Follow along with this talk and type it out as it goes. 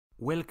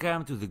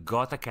Welcome to the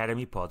Goth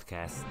Academy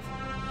podcast.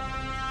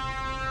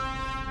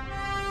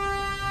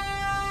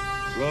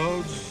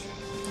 Roads?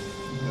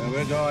 Where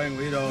we're going,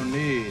 we don't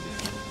need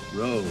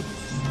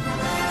roads.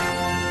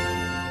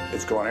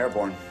 It's going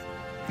airborne.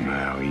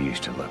 Well, we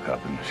used to look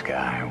up in the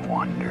sky and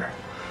wonder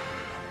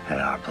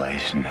at our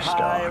place in the stars.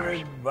 Hi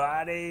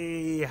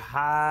everybody.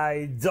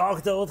 Hi,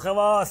 Dr. Rutger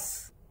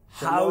Vos.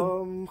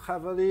 Shalom,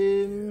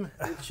 Chavalim.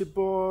 It's your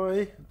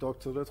boy,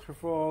 Dr. Rutger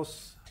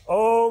Vos.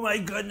 Oh my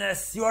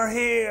goodness, you are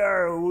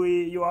here.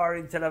 You are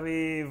in Tel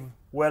Aviv.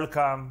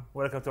 Welcome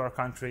to our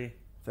country.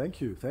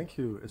 Thank you.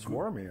 It's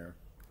warm here.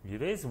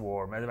 It is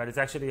warm, but it's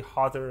actually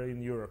hotter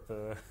in Europe.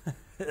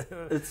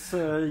 It's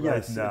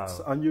now. It's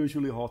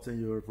unusually hot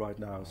in Europe right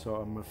now, so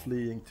I'm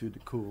fleeing to the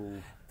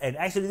cool. And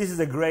actually, this is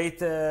a great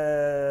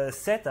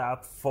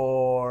setup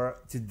for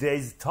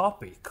today's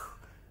topic.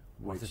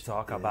 What to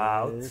talk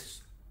about?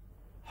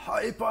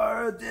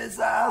 Hyper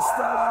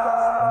disaster!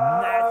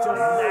 Natural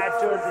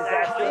disasters.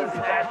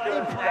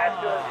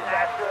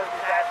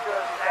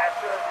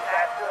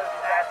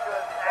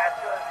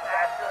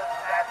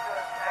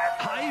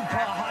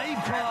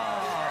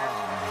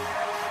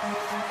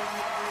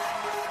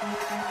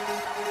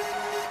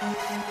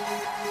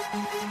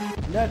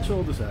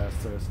 Natural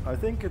disasters. I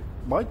think it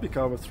might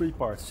become a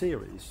three-part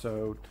series.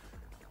 So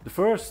the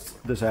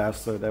first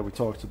disaster that we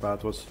talked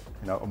about was,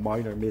 a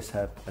minor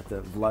mishap at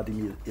the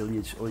Vladimir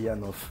Ilyich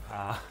Ulyanov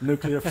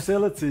nuclear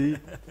facility,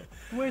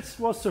 which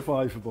was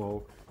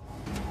survivable.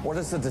 What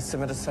does the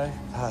decimeter say?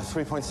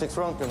 3.6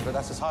 Roentgen, but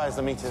that's as high as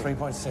the meter.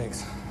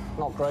 3.6.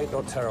 Not great,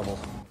 not terrible.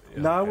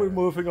 Now we're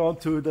moving on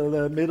to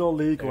the middle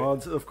league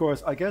ones. Of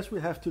course, I guess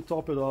we have to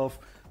top it off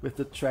with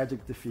the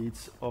tragic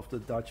defeats of the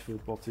Dutch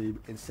football team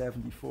in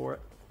 74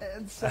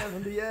 and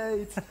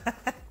 78.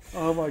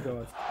 Oh my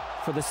God.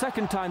 For the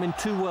second time in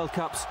 2 World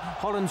Cups,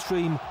 Holland's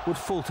dream would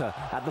falter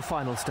at the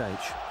final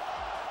stage.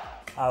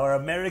 Our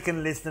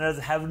American listeners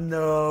have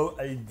no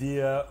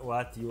idea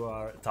what you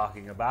are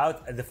talking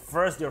about. And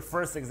your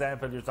first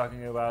example, you're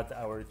talking about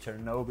our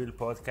Chernobyl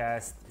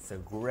podcast. It's a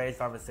great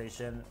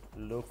conversation.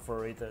 Look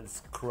for it and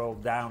scroll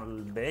down a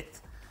little bit.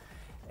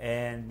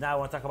 And now I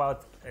want to talk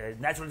about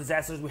natural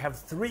disasters. We have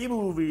 3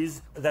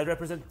 movies that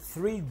represent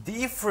 3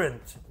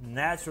 different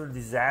natural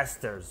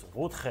disasters.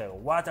 Rutger,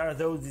 what are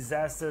those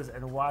disasters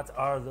and what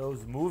are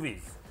those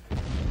movies?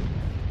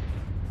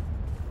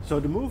 So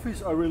the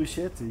movies are really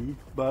shitty,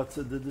 but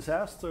the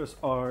disasters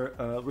are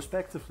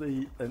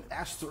respectively an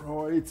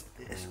asteroid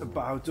is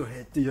about to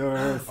hit the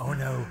Earth. Oh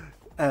no.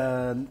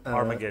 And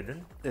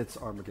Armageddon. It's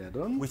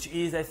Armageddon. Which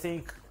is, I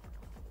think,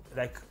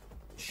 like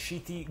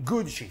shitty,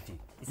 good shitty.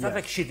 It's not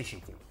like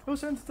shitty. It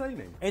was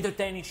entertaining.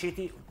 Entertaining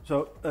shitty.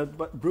 So,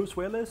 but Bruce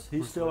Willis,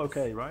 he's still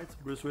okay, right?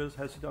 Bruce Willis,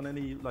 has he done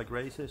any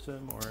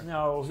racism or?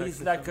 No, he's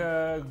sexism? like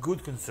a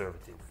good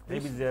conservative.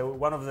 Maybe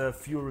one of the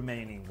few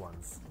remaining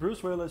ones.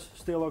 Bruce Willis,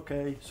 still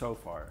okay so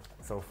far.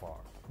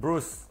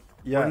 Bruce,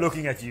 yes. We're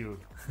looking at you.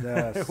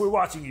 Yes. We're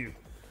watching you.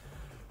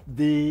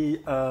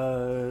 The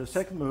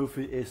second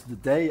movie is The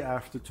Day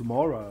After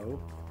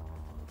Tomorrow,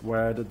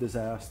 where the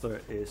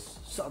disaster is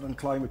sudden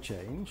climate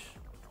change.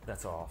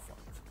 That's awful.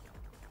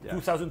 Yeah.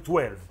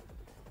 2012.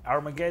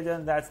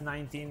 Armageddon, that's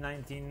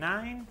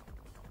 1999?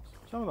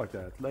 Something like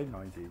that, late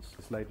 90s.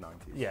 It's late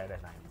 90s. Yeah,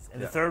 late 90s.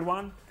 And the third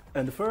one?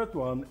 And the third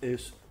one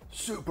is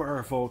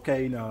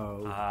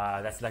Supervolcano.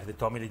 That's like the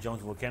Tommy Lee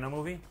Jones volcano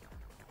movie?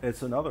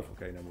 It's another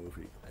volcano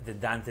movie. The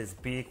Dante's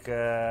Peak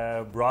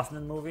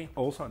Brosnan movie?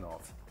 Also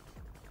not.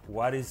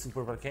 What is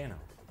Supervolcano?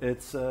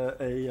 It's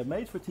a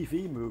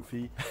made-for-TV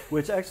movie,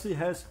 which actually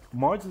has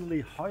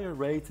marginally higher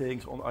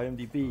ratings on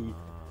IMDb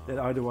than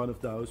either one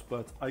of those.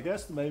 But I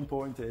guess the main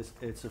point is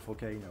it's a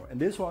volcano. And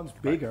this one's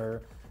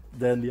bigger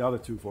than the other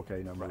 2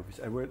 volcano movies.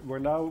 And we're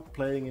now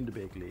playing in the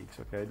big leagues,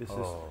 okay?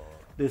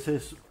 This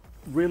is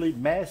really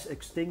mass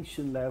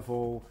extinction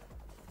level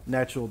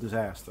natural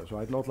disasters,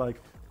 right? Not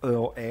like a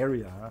little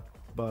area,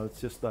 but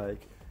just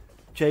like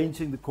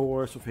changing the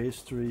course of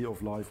history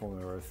of life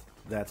on Earth.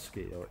 That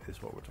scale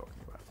is what we're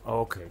talking about.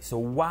 Okay, so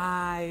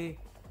why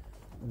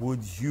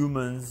would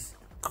humans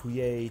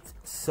create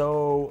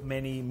so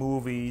many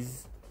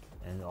movies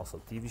and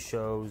also TV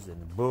shows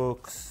and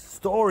books,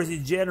 stories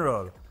in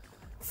general,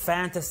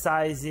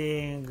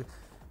 fantasizing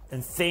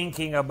and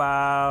thinking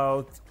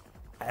about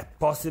a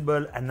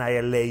possible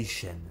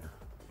annihilation?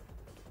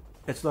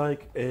 It's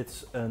like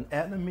it's an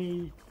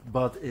enemy,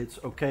 but it's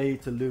okay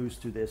to lose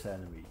to this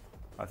enemy.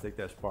 I think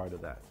that's part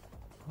of that.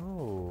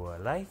 Oh, I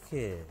like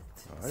it.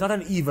 Right. It's not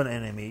an even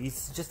enemy,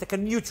 it's just like a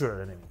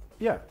neutral enemy.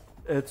 Yeah,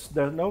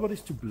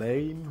 nobody's to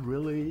blame,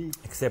 really.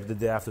 Except the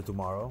day after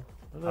tomorrow.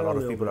 A lot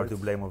of people are to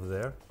blame over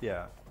there.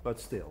 Yeah, but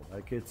still,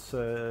 like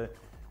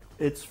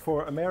it's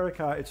for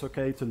America, it's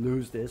okay to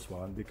lose this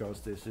one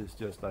because this is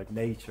just like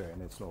nature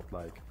and it's not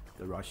like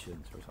the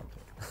Russians or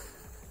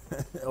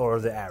something. Or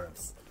the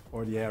Arabs.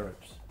 Or the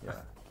Arabs,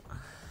 yeah.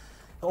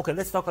 Okay,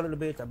 let's talk a little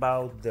bit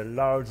about the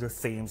larger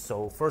theme.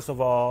 So first of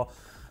all,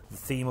 the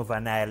theme of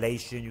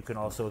annihilation, you can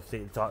also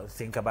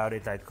think about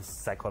it like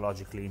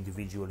psychologically,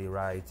 individually,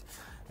 right?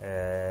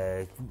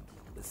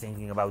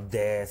 Thinking about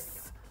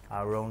death,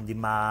 our own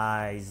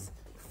demise,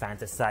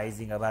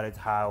 fantasizing about it,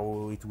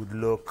 how it would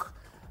look,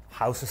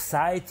 how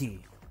society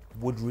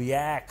would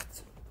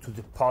react to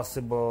the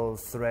possible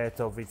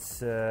threat of its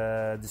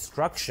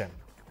destruction.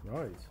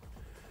 Right.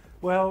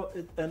 Well,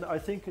 and I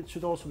think it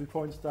should also be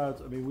pointed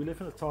out, I mean, we live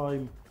in a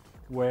time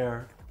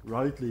where,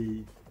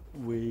 rightly,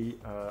 we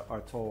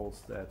are told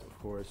that, of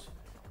course,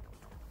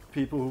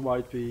 people who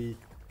might be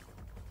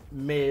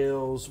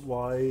males,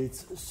 white,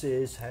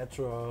 cis,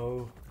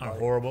 hetero, Are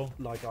horrible.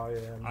 like I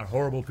am. Are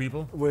horrible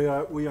people. We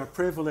are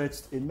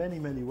privileged in many,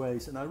 many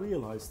ways, and I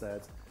realize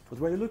that. But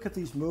when you look at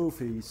these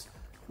movies,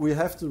 we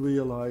have to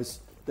realize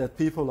that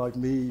people like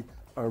me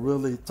are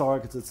really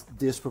targeted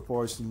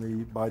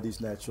disproportionately by these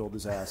natural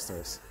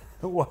disasters.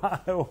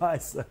 Why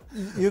so?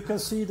 You can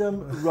see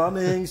them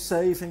running,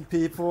 saving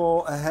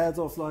people ahead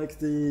of like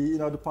the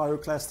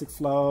pyroclastic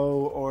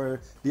flow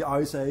or the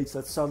ice age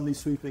that's suddenly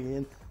sweeping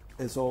in.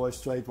 It's always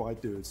straight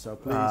white dudes. So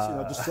please,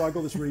 the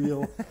struggle is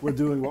real. We're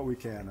doing what we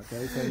can.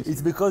 Okay, thank you.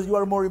 It's because you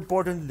are more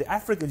important than the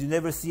Africans. You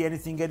never see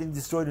anything getting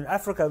destroyed in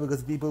Africa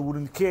because people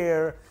wouldn't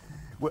care.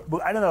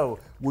 But I don't know.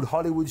 Would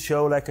Hollywood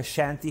show like a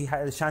shanty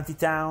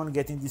town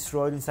getting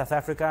destroyed in South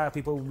Africa?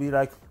 People would be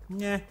like,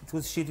 "Yeah, it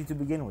was shitty to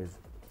begin with."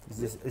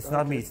 It's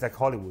not me. It's like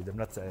Hollywood. I'm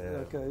not.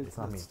 Okay, it's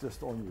not me. It's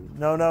just on you.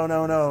 No.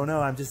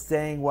 I'm just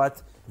saying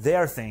what they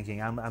are thinking.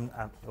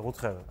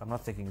 Rutger, I'm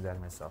not thinking that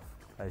myself.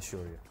 I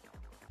assure you.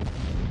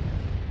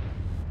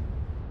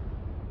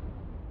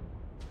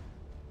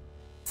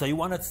 So you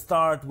want to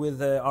start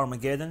with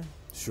Armageddon?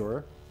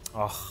 Sure.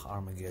 Oh,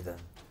 Armageddon.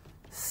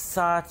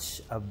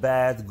 Such a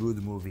bad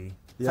good movie.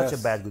 Yes. Such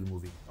a bad good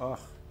movie. Oh.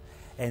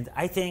 And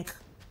I think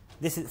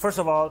this is, first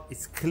of all,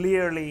 it's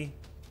clearly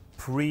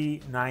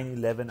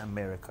pre-9/11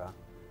 America.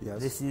 Yes.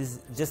 This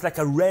is just like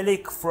a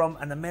relic from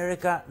an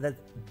America that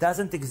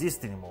doesn't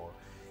exist anymore.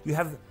 You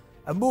have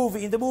a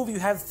movie, in the movie you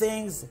have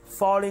things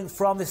falling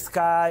from the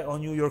sky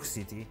on New York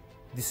City,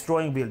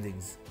 destroying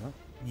buildings. Huh?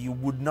 You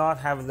would not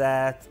have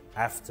that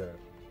after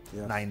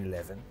Yes.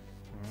 9/11.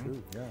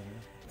 True. Yeah.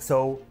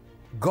 So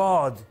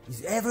God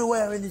is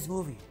everywhere in this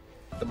movie.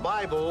 The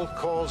Bible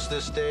calls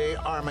this day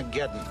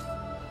Armageddon,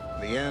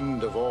 the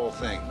end of all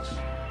things.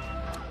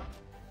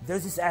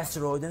 There's this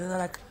asteroid, and they're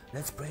like,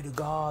 let's pray to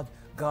God.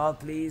 God,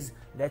 please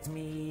let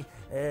me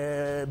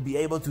be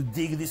able to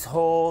dig this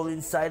hole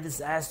inside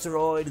this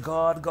asteroid.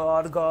 God.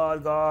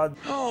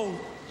 Oh,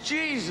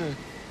 Jesus.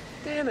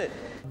 Damn it.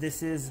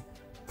 This is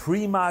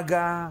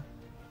pre-MAGA,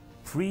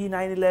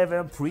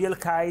 pre-9/11,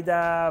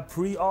 pre-Al-Qaeda,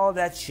 pre-all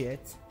that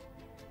shit.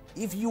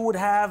 If you would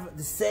have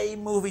the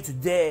same movie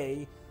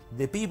today,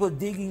 the people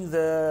digging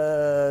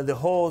the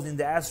holes in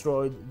the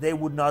asteroid, they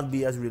would not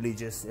be as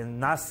religious, and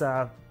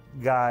NASA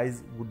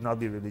guys would not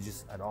be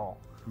religious at all.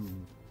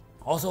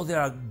 Also, there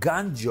are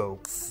gun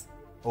jokes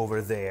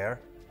over there,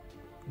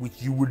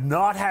 which you would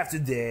not have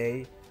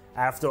today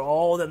after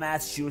all the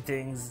mass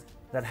shootings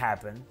that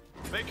happened.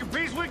 Make your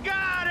peace with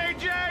God,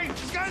 AJ!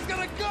 This guy's got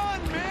a gun,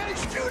 man!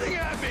 He's shooting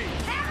at me!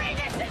 Harry,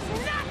 this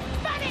is not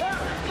funny!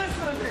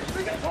 Listen to me!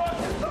 We can talk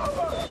this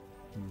over!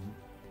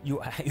 You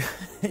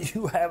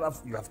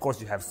of course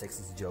you have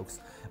sexist jokes,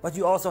 but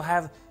you also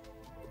have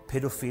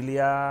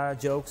pedophilia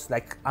jokes,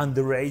 like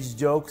underage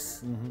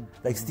jokes.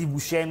 Like Steve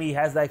Buscemi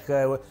has like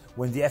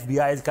when the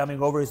FBI is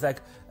coming over, it's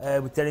like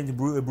telling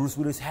Bruce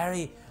Willis,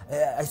 Harry,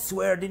 I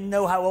swear I didn't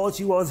know how old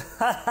she was.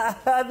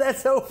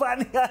 That's so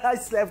funny. I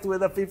slept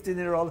with a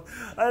 15-year-old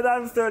and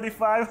I'm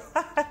 35.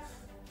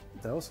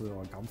 That was a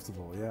little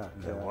uncomfortable. Yeah.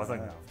 It was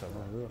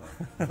uncomfortable.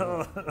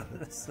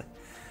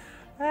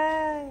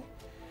 Yeah.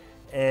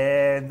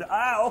 And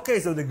okay,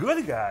 so the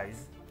good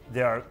guys,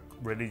 they are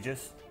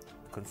religious,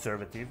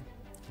 conservative,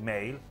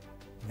 male.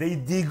 They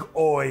dig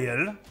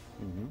oil.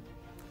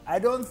 I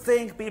don't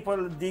think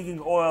people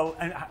digging oil,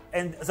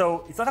 and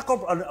so it's not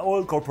an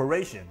oil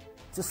corporation.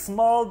 It's a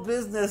small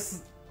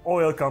business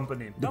oil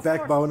company. The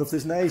backbone of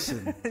this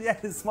nation. Yeah,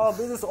 small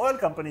business oil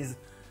companies.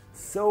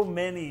 So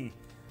many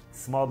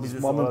small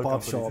business mom oil and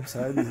pop companies. shops,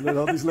 hey?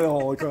 these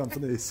little oil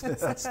companies.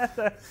 Yes.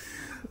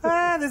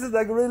 This is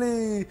like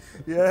really,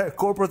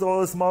 corporate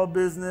oil, small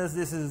business.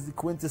 This is the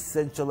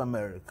quintessential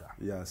America.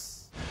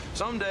 Yes.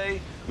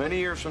 Someday, many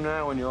years from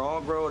now, when you're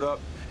all grown up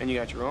and you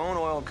got your own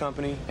oil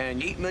company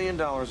and $8 million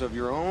of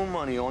your own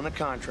money on the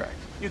contract,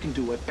 you can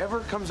do whatever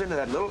comes into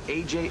that little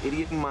AJ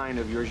idiot mind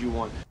of yours you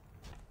want.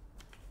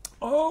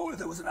 Oh,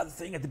 there was another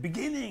thing at the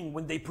beginning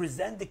when they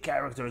present the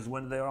characters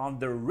when they're on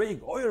their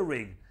oil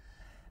rig.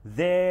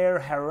 They're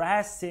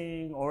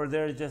harassing or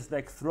they're just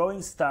like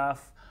throwing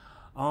stuff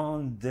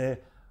on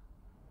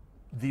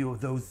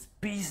those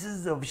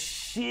pieces of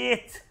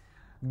shit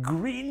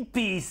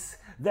Greenpeace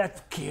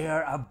that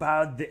care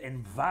about the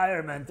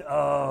environment.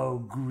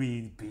 Oh,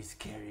 Greenpeace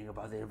caring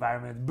about the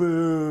environment.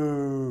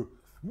 Boo!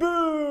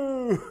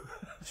 Boo!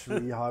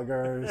 Tree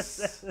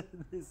huggers.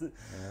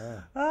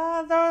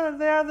 No,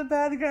 they are the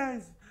bad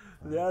guys.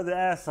 They are the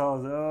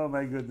assholes. Oh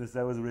my goodness,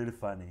 that was really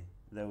funny.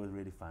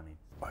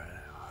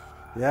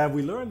 Yeah,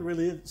 we learned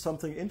really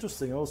something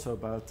interesting also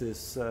about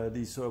these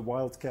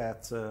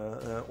wildcat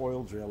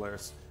oil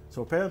drillers.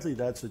 So apparently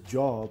that's a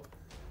job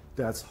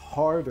that's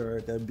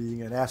harder than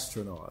being an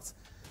astronaut.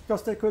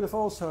 Because they could have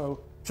also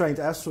trained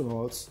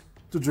astronauts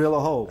to drill a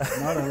hole.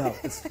 No.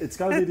 It's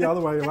got to be the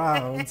other way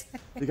around.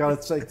 You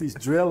got to take these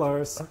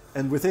drillers,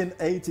 and within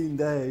 18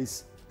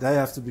 days, they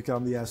have to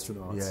become the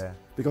astronauts. Yeah.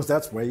 Because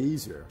that's way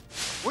easier.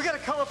 We got to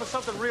come up with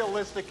something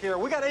realistic here.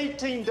 We got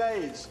 18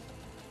 days.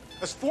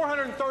 That's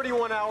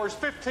 431 hours,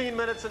 15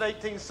 minutes, and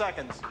 18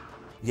 seconds.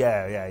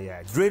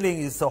 Yeah.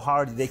 Drilling is so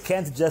hard. They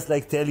can't just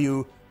like tell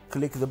you,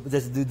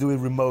 just do it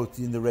remote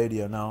in the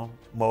radio. No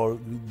more.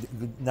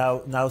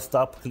 Now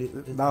stop.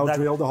 Now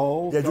drill the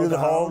hole. Yeah, drill the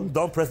hole.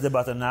 Don't press the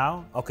button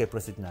now. Okay,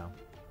 press it now.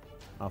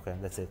 Okay,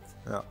 that's it.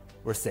 Yeah.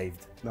 We're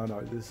saved. No,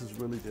 this is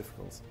really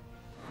difficult.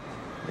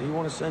 You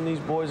want to send these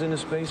boys into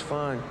space?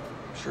 Fine.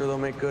 I'm sure they'll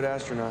make good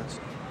astronauts.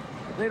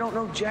 But they don't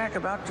know jack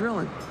about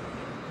drilling.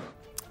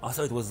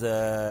 Also, it was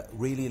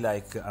really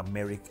like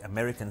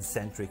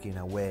American-centric in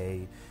a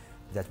way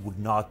that would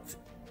not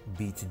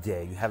be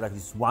today. You have like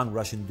this one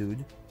Russian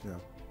dude. Yeah.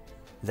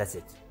 That's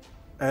it.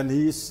 And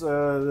he's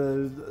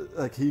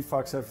like he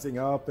fucks everything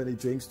up, and he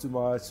drinks too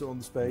much on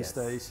the space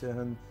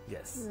station.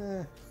 Yes.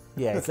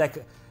 Yeah, it's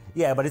like,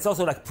 yeah, but it's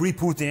also like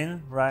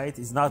pre-Putin, right?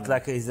 It's not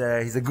like he's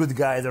a good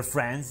guy. They're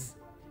friends.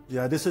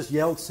 Yeah, this is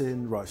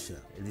Yeltsin,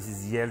 Russia. This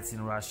is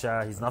Yeltsin,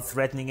 Russia. He's not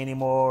threatening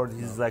anymore.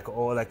 He's like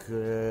all like.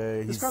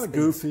 He's kind of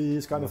goofy.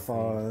 He's kind of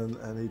fun,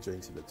 and he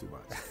drinks a bit too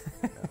much.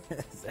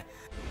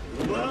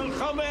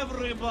 Welcome,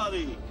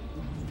 everybody.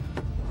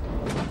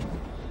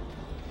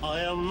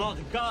 I am not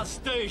a gas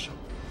station.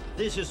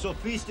 This is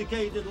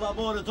sophisticated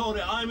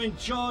laboratory. I'm in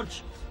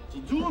charge. So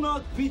do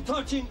not be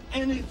touching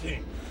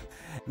anything.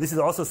 This is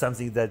also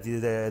something that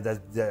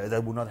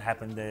that would not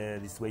happen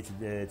this way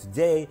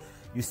today.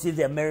 You see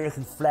the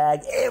American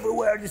flag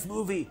everywhere in this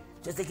movie.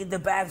 Just like in the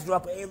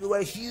backdrop,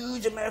 everywhere,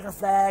 huge American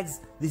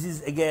flags. This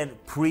is again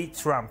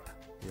pre-Trump.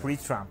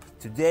 Pre-Trump.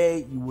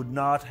 Today you would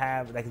not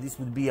have, like, this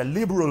would be a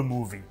liberal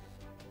movie.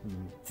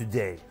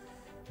 Today.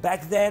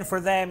 Back then, for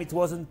them, it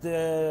wasn't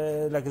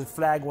like the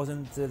flag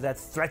wasn't that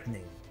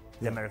threatening.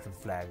 The American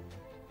flag.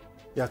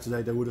 Yeah,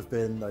 today there would have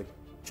been like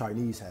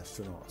Chinese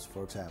astronauts,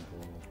 for example,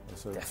 a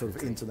sort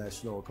of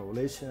international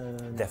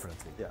coalition.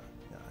 Definitely.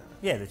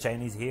 Yeah, the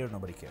Chinese here,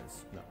 nobody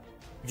cares. No.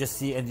 Just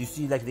see, and you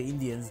see like the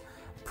Indians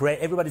pray.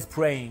 Everybody's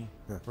praying,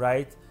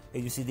 right?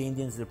 And you see the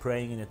Indians, they're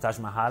praying in the Taj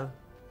Mahal.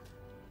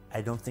 I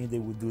don't think they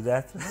would do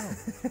that. No.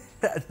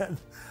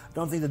 I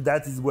don't think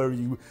that is where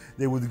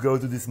they would go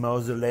to this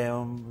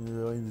mausoleum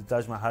in the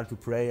Taj Mahal to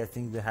pray. I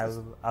think they have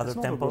other temples.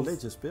 It's not a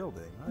religious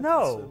building, right?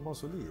 No. It's a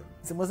mausoleum.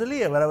 It's a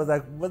mausoleum, but I was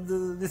like,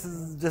 this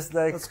is just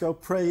like... Let's go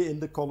pray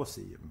in the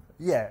Colosseum.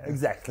 Yeah,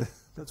 exactly.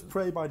 Let's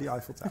pray by the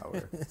Eiffel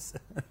Tower.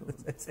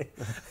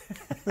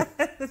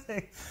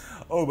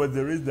 Oh, but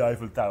there is the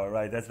Eiffel Tower,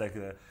 right? That's like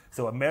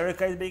so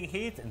America is being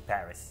hit and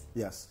Paris.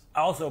 Yes.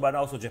 But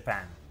also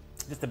Japan.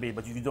 Just a bit,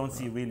 but you don't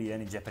see really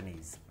any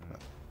Japanese.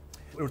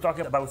 We were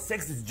talking about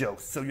sexist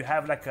jokes. So you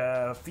have like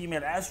a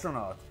female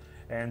astronaut,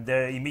 and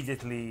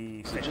immediately...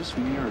 It just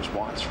mirrors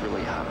what's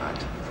really hot.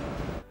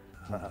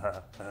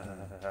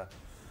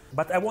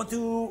 But I want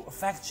to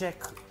fact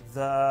check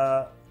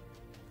the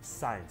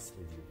science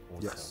with you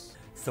also. Yes.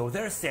 So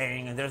they're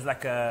saying, and there's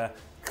like a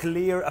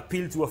clear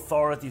appeal to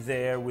authority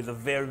there with a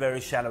very,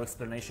 very shallow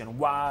explanation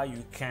why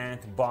you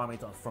can't bomb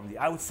it from the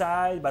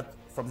outside, but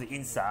from the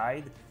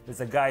inside.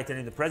 There's a guy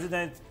telling the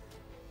president,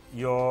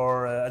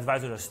 your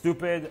advisors are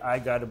stupid, I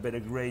got a better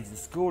grades in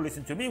school,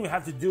 listen to me, we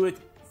have to do it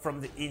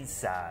from the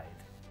inside.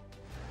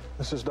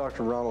 This is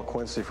Dr. Ronald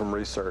Quincy from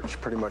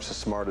research, pretty much the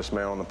smartest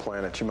man on the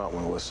planet. You might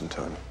want to listen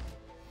to him.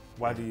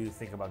 What do you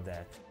think about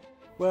that?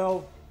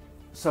 Well,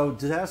 so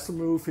disaster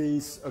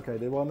movies, okay,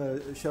 they want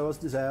to show us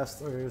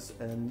disasters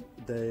and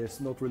there's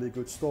not really a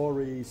good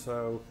story,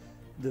 so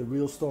the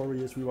real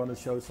story is we want to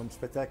show some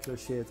spectacular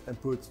shit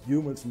and put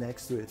humans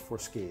next to it for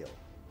scale,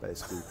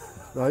 basically,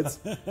 right?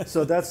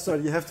 So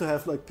you have to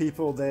have like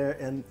people there,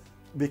 and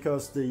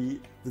because the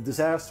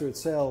disaster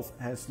itself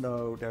there's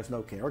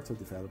no character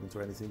development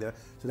or anything there,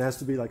 so there has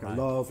to be like a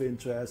love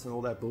interest and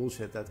all that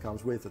bullshit that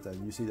comes with it,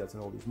 and you see that in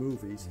all these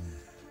movies.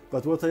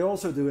 But what they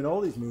also do in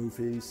all these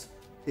movies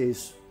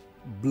is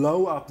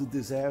blow up the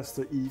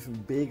disaster even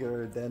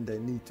bigger than they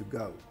need to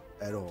go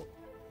at all.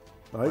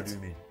 Right? What do you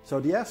mean? So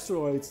the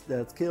asteroid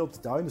that killed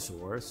the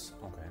dinosaurs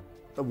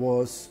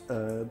was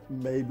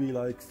maybe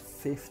like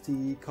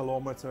 50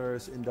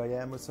 kilometers in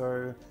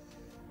diameter.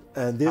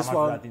 And this How much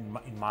one... is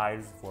that in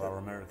miles for our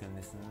American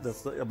listeners?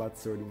 That's about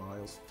 30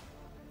 miles.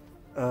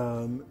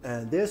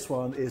 And this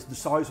one is the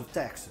size of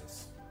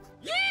Texas.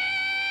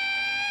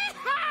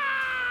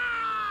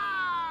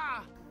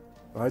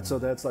 Right, so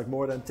that's like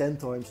more than 10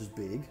 times as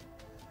big.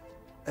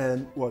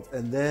 And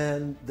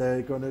then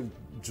they're gonna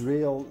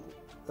drill,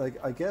 like,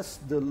 I guess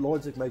the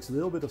logic makes a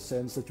little bit of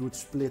sense that you would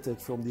split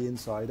it from the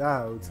inside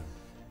out.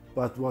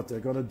 But they're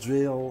gonna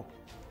drill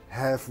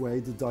halfway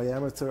the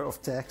diameter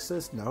of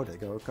Texas? No, they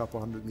go a couple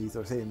hundred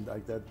meters in,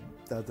 like that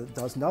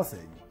does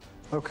nothing.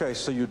 Okay,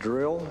 so you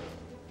drill,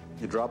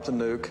 you drop the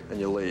nuke, and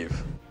you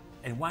leave.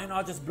 And why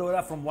not just blow it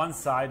up from one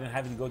side and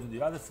have it go to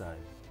the other side?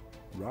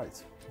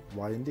 Right,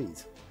 why indeed?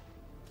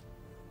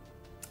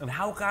 And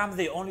how come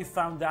they only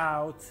found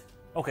out?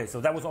 Okay,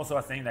 so that was also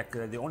a thing. Like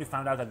they only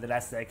found out at the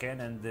last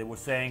second, and they were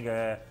saying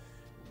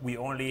we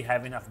only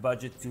have enough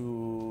budget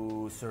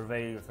to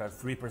survey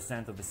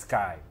 3% of the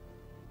sky.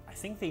 I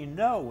think they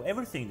know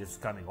everything that's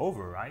coming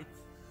over, right?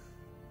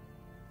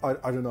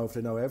 I don't know if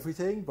they know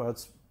everything,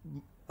 but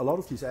a lot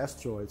of these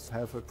asteroids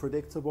have a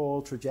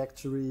predictable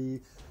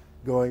trajectory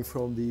going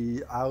from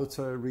the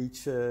outer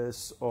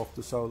reaches of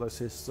the solar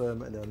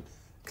system and then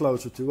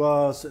closer to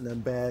us and then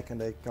back, and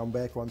they come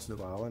back once in a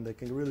while, and they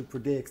can really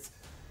predict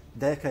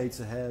decades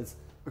ahead.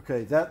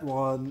 Okay, that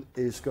one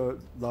is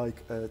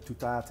like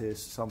Tutatis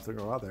something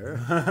or other.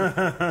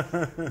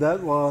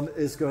 That one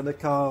is going to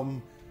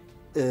come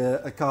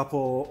a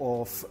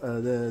couple of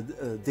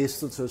the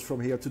distances from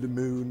here to the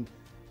moon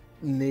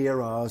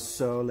near us,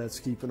 so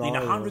let's keep an eye on.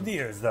 In 100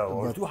 years, though,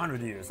 or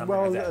 200 years, something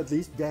well, like that. at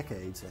least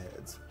decades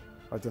ahead.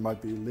 Like there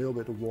might be a little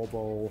bit of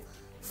wobble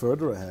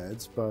further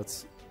ahead,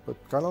 but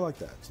kind of like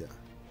that, yeah.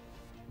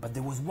 But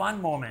there was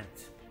one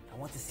moment, I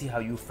want to see how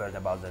you felt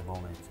about that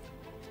moment,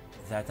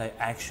 that I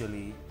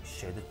actually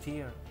shed a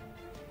tear.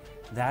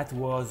 That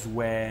was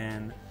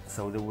when,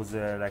 so there was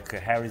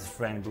Harry's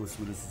friend, Bruce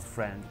Willis's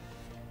friend.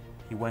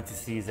 He went to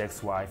see his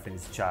ex-wife and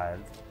his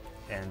child,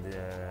 and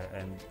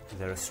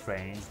they're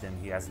estranged, and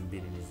he hasn't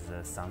been in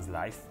his son's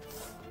life.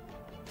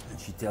 And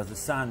she tells the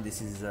son,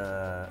 this is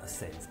a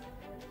save.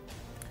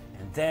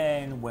 And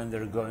then when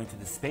they're going to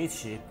the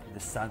spaceship, the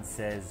son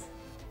says,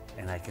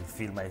 and I can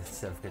feel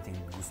myself getting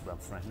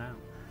goosebumps right now.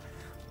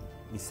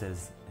 He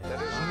says, that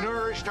has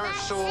nourished our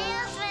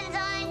souls.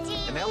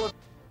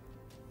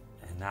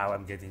 And now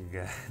I'm getting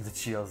the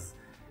chills.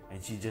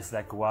 And she just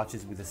like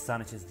watches with the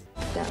sun and she's...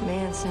 That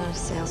man's not a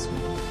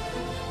salesman.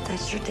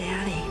 That's your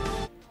daddy.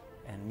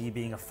 And me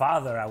being a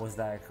father, I was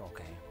like,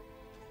 okay,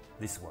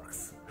 this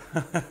works.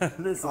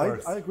 This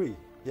works. I agree,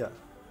 yeah.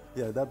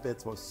 Yeah, that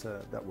bit was,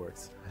 that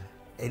works.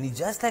 And it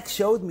just like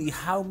showed me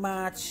how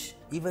much,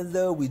 even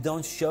though we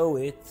don't show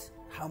it,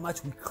 how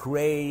much we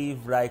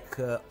crave like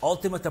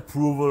ultimate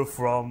approval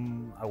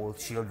from our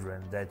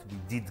children that we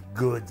did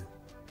good.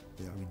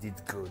 Yeah. We did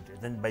good.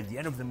 And then by the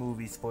end of the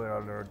movie, spoiler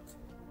alert,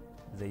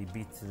 they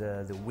beat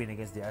the win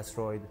against the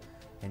asteroid,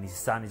 and his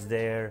son is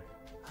there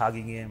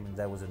hugging him, and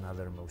that was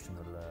another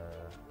emotional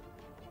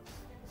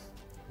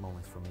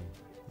moment for me.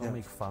 Don't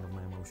make fun of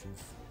my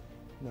emotions.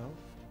 No.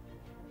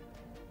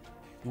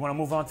 You want to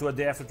move on to A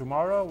Day After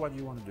Tomorrow? What do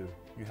you want to do?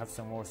 You have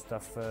some more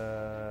stuff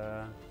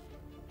to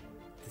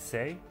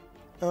say?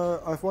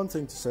 I have one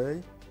thing to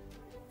say,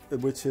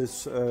 which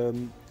is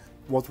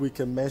what we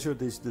can measure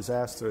these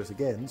disasters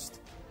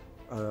against.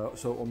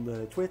 So on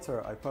the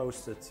Twitter I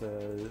posted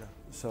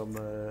some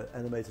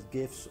animated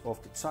GIFs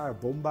of the Tsar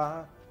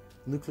Bomba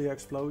nuclear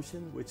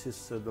explosion, which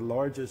is the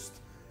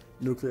largest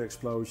nuclear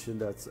explosion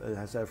that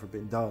has ever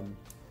been done.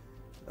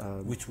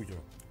 Which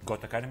Twitter?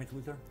 God Academy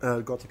Twitter?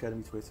 God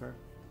Academy Twitter.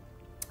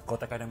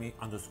 God Academy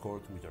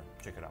 _Twitter.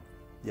 Check it out.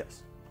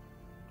 Yes.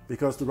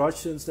 Because the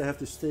Russians, they have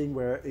this thing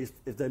where if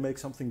they make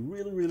something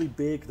really, really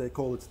big, they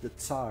call it the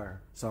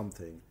Tsar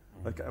something.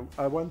 Mm-hmm. Like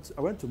I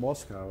went to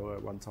Moscow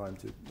one time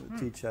to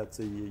teach at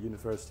the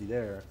university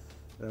there.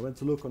 And I went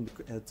to look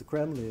at the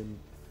Kremlin.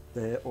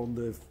 On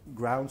the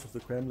grounds of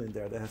the Kremlin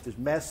there, they have this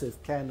massive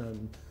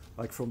cannon,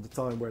 like from the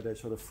time where they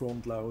sort of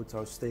front load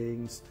those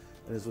things.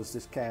 And it was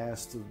this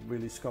cast,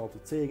 really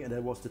sculpted thing, and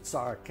there was the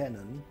Tsar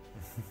cannon.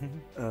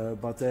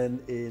 But then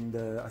in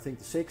I think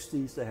the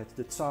 60s, they had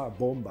the Tsar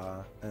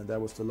Bomba, and that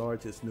was the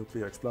largest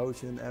nuclear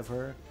explosion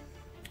ever.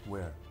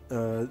 Where?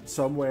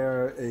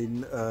 Somewhere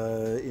in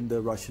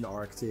the Russian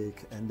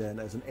Arctic, and then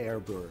as an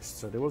airburst.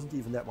 So there wasn't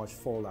even that much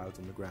fallout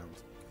on the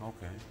ground.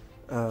 Okay.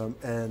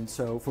 And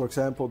so, for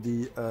example,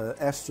 the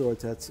asteroid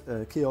that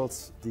killed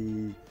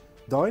the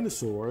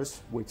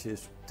dinosaurs, which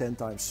is 10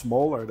 times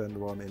smaller than the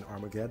one in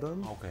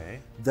Armageddon.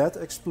 Okay. That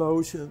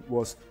explosion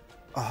was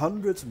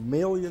 100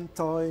 million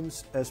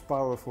times as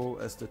powerful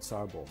as the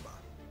Tsar Bomba.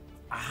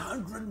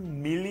 100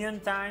 million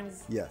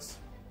times? Yes.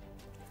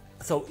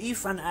 So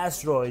if an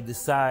asteroid the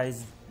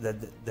size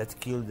that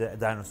killed the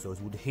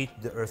dinosaurs would hit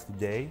the Earth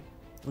today,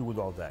 we would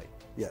all die.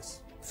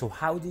 Yes. So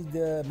how did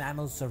the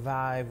mammals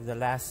survive the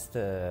last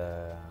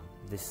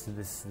this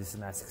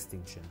mass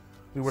extinction?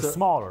 We were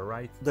smaller,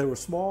 right? They were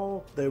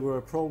small. They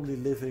were probably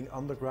living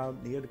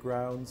underground, near the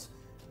ground,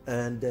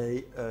 and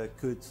they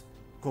could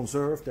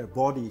conserve their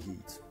body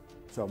heat.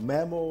 So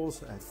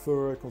mammals had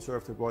fur,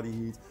 conserved their body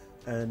heat,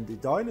 and the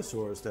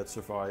dinosaurs that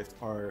survived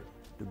are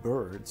the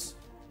birds,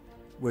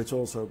 which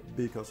also,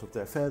 because of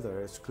their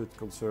feathers, could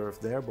conserve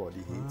their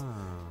body heat.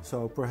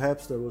 So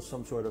perhaps there was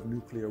some sort of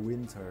nuclear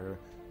winter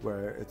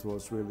where it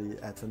was really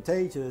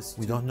advantageous.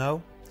 We don't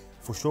know,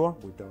 for sure.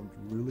 We don't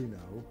really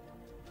know.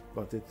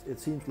 But it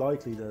seems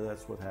likely that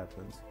that's what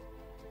happened.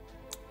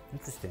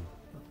 Interesting.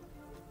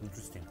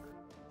 Interesting.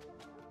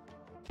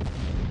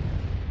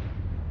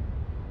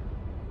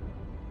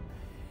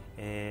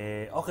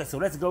 Okay, so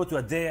let's go to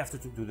the day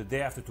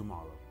after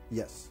tomorrow.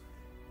 Yes.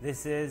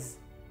 This is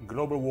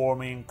global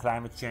warming,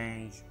 climate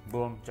change,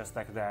 boom, just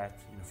like that.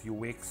 In a few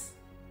weeks,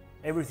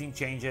 everything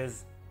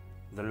changes.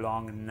 The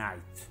long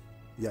night.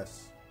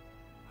 Yes.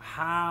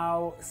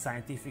 how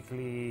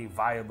scientifically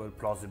viable,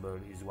 plausible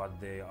is what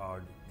they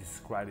are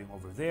describing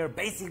over there?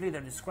 Basically, they're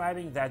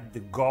describing that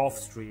the Gulf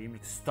Stream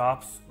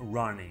stops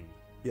running.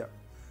 Yeah.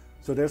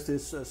 So there's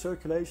this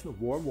circulation of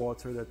warm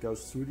water that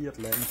goes through the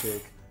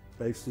Atlantic,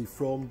 basically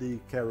from the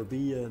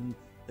Caribbean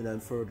and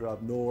then further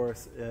up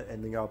north,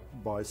 ending up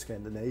by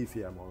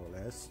Scandinavia, more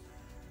or less.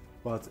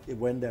 But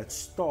when that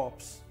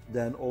stops,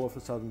 then all of a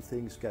sudden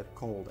things get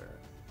colder.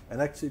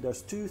 And actually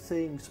there's two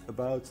things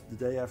about the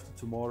day after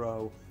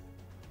tomorrow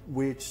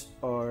which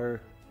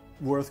are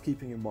worth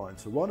keeping in mind.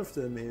 So one of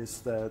them is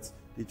that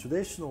the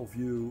traditional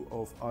view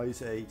of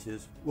ice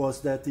ages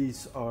was that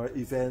these are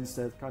events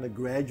that kind of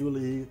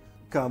gradually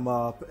come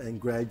up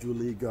and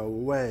gradually go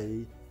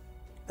away.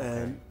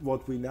 And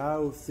what we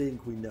now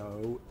think we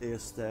know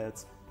is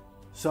that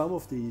some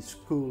of these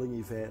cooling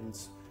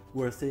events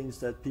were things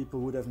that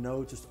people would have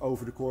noticed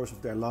over the course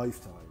of their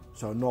lifetime.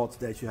 So not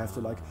that you have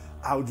to like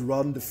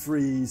outrun the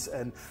freeze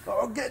and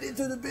get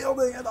into the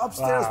building and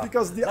upstairs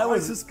because the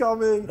ice is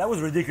coming. That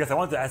was ridiculous. I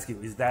want to ask you,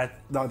 is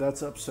that... No,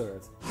 that's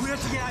absurd. We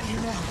have to get out of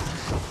here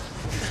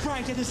now.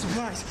 Brian, get this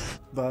supplies.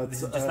 But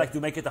this is just like to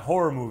make it a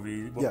horror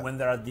movie when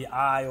they're at the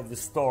eye of the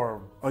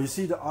storm. Oh, you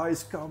see the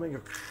ice coming,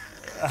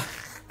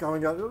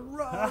 coming out,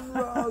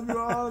 run,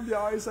 the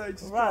ice age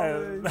is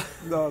coming.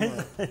 No.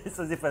 It's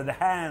as if the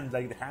hand,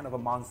 like the hand of a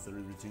monster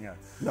is reaching out.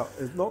 No,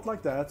 it's not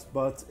like that,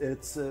 but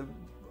it's the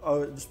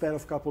span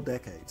of a couple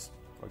decades,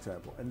 for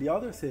example. And the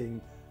other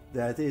thing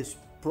that is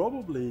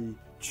probably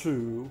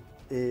true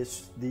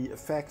is the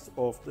effect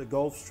of the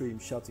Gulf Stream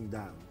shutting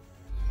down.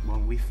 Well,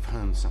 we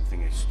found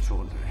something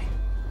extraordinary.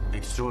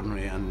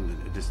 Extraordinary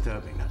and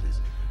disturbing, that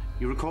is.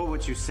 You recall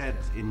what you said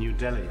in New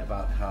Delhi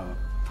about how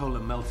polar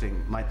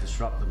melting might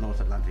disrupt the North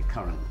Atlantic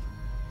current?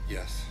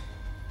 Yes.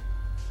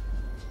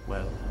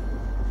 Well,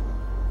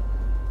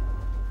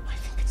 I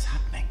think it's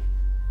happening.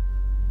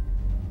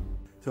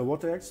 So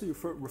what they're actually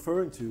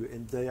referring to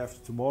in Day After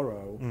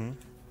Tomorrow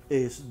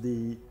is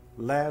the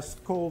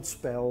last cold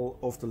spell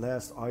of the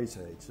last ice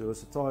age. There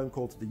was a time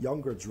called the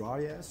Younger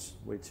Dryas,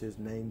 which is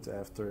named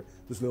after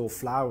this little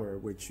flower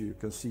which you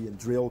can see in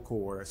drill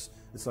cores.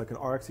 It's like an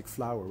Arctic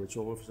flower which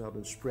all of a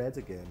sudden spread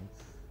again.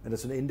 And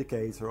it's an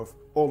indicator of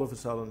all of a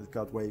sudden it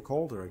got way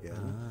colder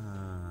again.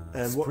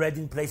 And spread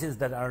in places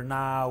that are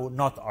now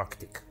not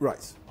Arctic.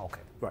 Right.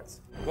 Okay. Right.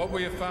 What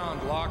we have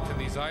found locked in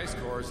these ice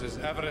cores is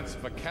evidence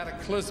of a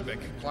cataclysmic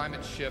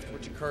climate shift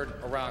which occurred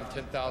around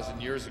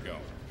 10,000 years ago.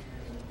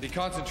 The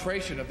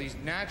concentration of these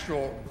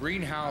natural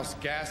greenhouse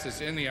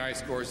gases in the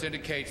ice cores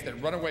indicates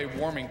that runaway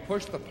warming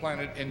pushed the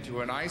planet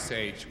into an ice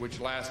age which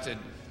lasted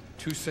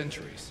 2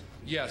 centuries.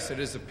 Yes, it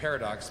is a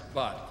paradox,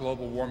 but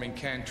global warming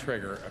can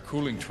trigger a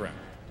cooling trend.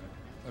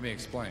 Let me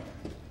explain.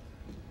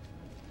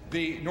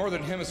 The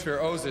Northern Hemisphere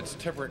owes its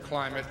temperate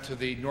climate to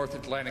the North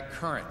Atlantic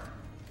current.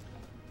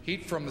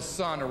 Heat from the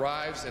sun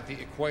arrives at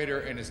the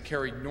equator and is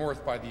carried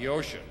north by the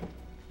ocean.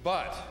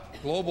 But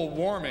global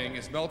warming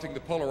is melting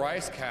the polar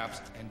ice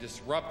caps and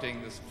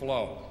disrupting this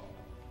flow.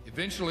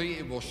 Eventually,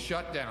 it will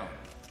shut down,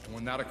 and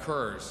when that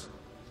occurs,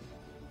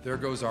 there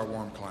goes our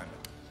warm climate.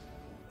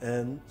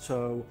 And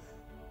so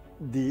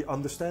the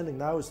understanding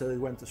now is that it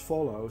went as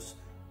follows.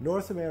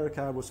 North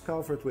America was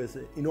covered with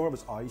an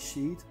enormous ice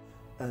sheet,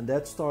 and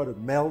that started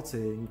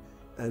melting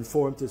and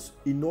formed this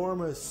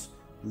enormous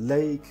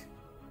lake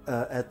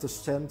at the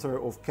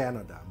center of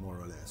Canada, more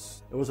or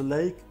less. It was a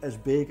lake as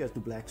big as the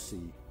Black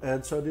Sea.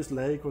 And so this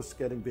lake was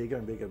getting bigger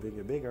and bigger and bigger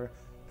and bigger.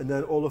 And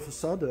then all of a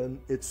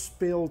sudden, it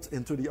spilled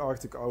into the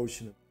Arctic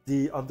Ocean.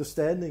 The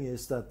understanding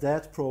is that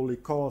that probably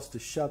caused the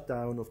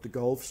shutdown of the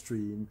Gulf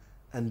Stream,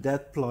 and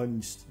that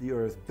plunged the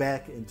Earth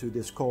back into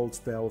this cold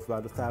spell of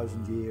about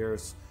 1,000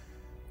 years,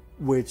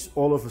 which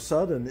all of a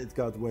sudden it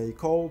got way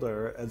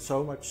colder, and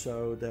so much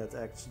so that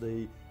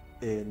actually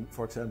in,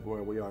 for example,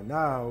 where we are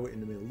now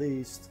in the Middle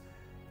East,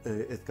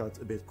 it got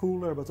a bit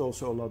cooler, but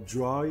also a lot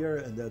drier,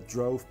 and that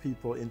drove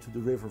people into the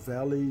river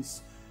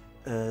valleys.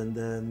 And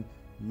then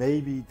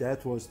maybe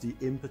that was the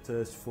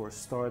impetus for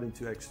starting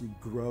to actually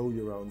grow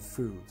your own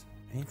food.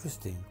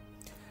 Interesting.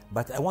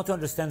 But I want to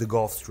understand the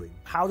Gulf Stream.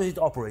 How does it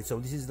operate? So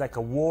this is like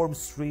a warm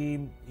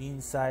stream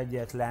inside the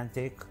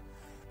Atlantic.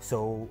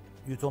 So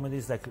you told me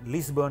this, like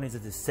Lisbon is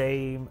at the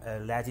same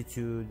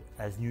latitude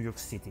as New York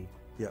City.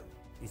 Yeah.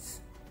 It's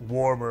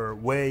warmer,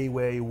 way,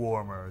 way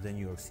warmer than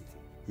New York City.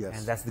 Yes.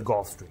 And that's the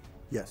Gulf Stream.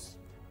 Yes.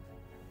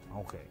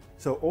 Okay.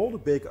 So all the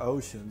big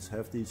oceans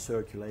have these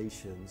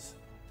circulations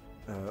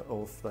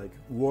of like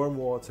warm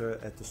water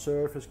at the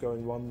surface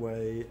going one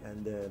way,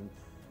 and then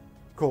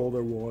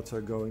colder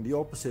water going the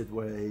opposite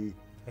way.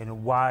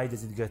 And why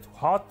does it get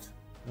hot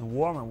and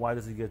warm, and why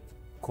does it get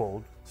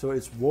cold? So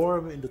it's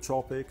warm in the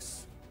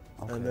tropics,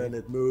 and then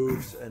it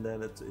moves, and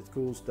then it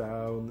cools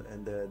down,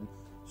 and then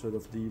sort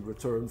of the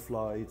return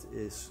flight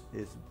is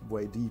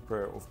way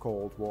deeper of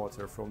cold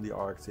water from the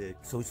Arctic.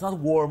 So it's not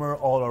warmer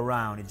all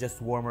around, it's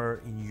just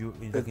warmer in Europe.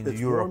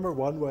 It's warmer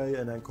one way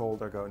and then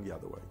colder going the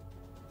other way.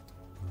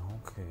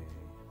 Okay.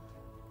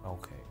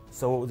 Okay.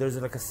 So there's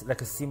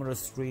like a similar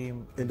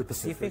stream in the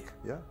Pacific?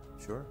 Yeah,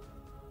 sure.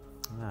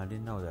 No, I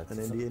didn't know that. And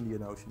in the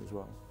Indian Ocean as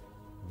well.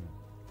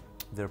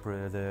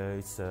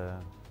 It's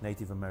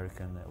Native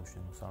American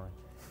ocean, sorry.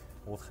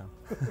 Ocean.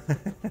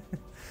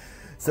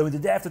 So in the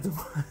day after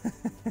tomorrow...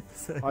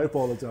 I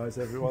apologize,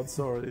 everyone.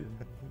 Sorry.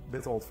 A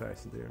bit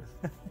old-fashioned here.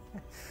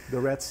 The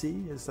Red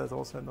Sea, is that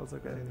also not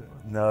okay?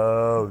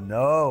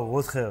 No,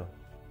 Rutger.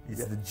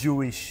 It's the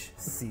Jewish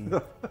sea.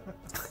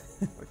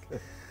 Okay.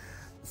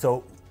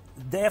 So,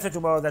 day after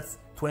tomorrow, that's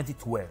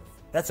 2012.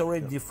 That's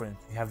already different.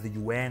 You have the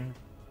UN,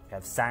 you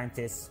have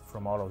scientists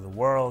from all over the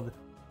world.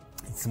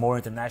 It's more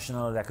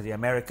international, like the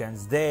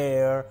Americans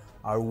there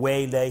are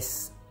way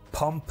less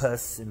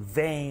pompous and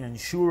vain and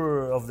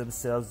sure of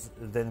themselves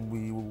than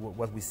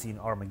what we see in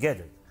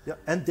Armageddon. Yeah,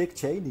 and Dick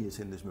Cheney is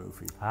in this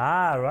movie.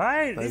 Ah,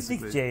 right.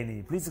 Basically. Dick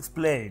Cheney. Please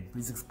explain.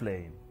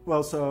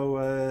 Well, so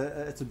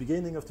at the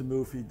beginning of the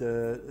movie,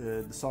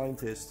 the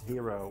scientist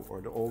hero,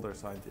 or the older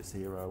scientist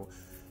hero,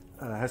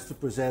 has to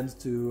present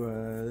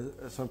to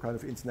some kind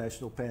of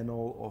international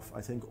panel of,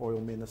 I think, oil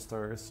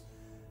ministers.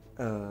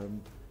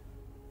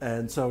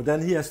 And so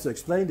then he has to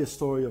explain this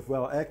story of,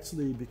 well,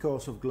 actually,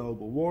 because of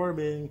global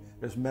warming,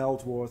 there's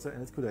meltwater,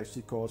 and it could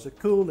actually cause a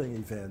cooling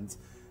event.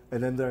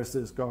 And then there's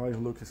this guy who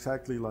looks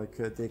exactly like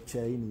Dick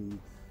Cheney,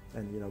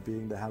 and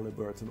being the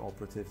Halliburton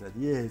operative that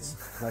he is,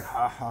 like,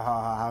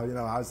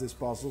 how's this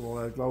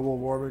possible? Global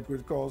warming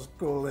could cause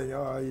cooling.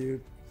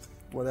 You,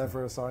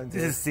 whatever, scientist.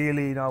 This is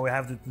silly. We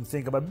have to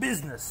think about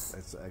business.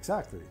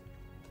 Exactly.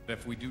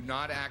 If we do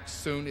not act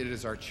soon, it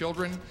is our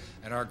children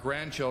and our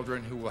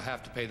grandchildren who will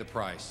have to pay the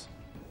price.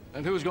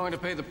 And who's going to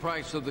pay the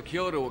price of the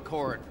Kyoto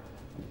Accord?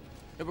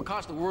 It will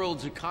cost the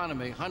world's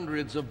economy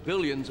hundreds of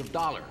billions of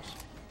dollars.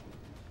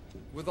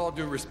 With all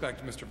due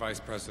respect, Mr.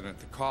 Vice President,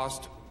 the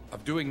cost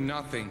of doing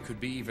nothing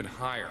could be even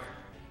higher.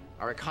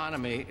 Our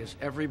economy is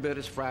every bit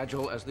as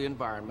fragile as the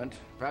environment.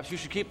 Perhaps you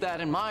should keep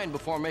that in mind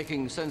before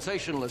making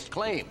sensationalist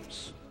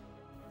claims.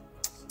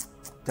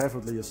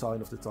 Definitely a sign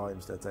of the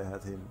times that they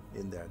had him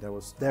in there. That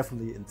was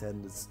definitely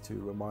intended to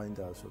remind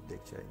us of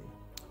Dick Cheney.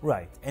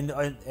 Right,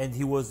 and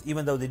he was,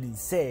 even though they didn't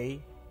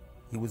say,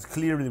 he was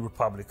clearly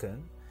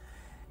Republican.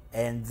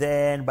 And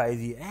then by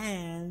the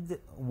end,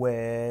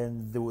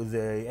 when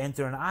they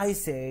enter an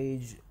ice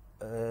age,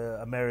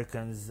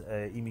 Americans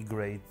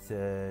immigrate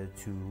to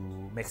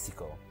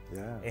Mexico.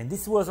 Yeah. And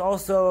this was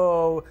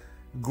also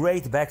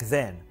great back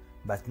then,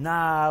 but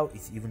now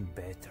it's even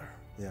better.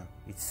 Yeah.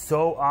 It's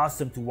so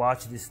awesome to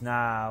watch this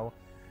now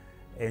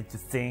and to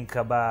think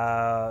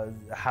about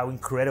how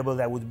incredible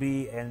that would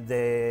be. And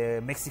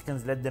the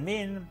Mexicans let them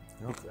in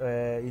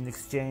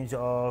exchange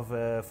of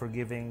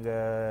forgiving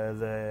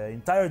the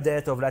entire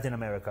debt of Latin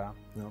America.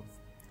 Yeah.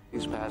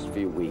 These past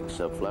few weeks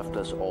have left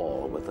us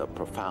all with a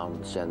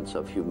profound sense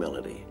of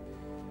humility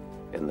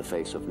in the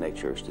face of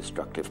nature's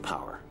destructive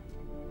power.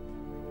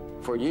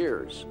 For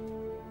years,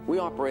 we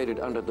operated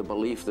under the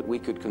belief that we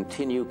could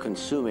continue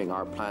consuming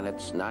our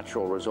planet's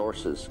natural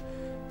resources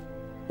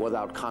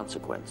without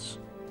consequence.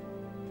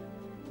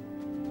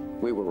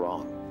 We were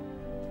wrong.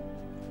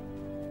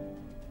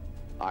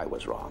 I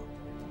was wrong.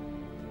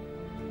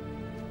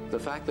 The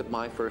fact that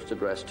my first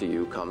address to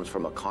you comes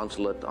from a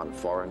consulate on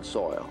foreign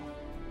soil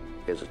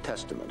is a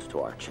testament to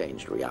our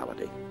changed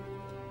reality.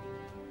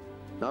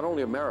 Not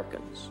only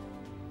Americans,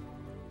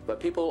 but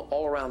people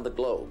all around the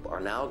globe are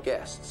now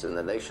guests in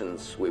the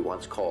nations we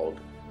once called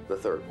the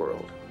Third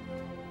World.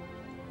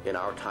 In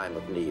our time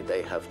of need,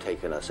 they have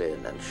taken us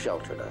in and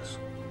sheltered us.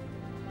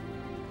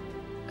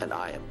 And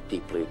I am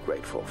deeply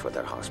grateful for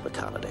their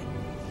hospitality.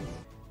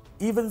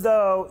 Even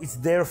though it's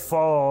their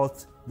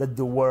fault that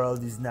the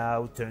world is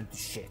now turned to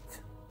shit.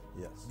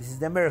 Yes. This is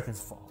the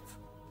Americans' fault.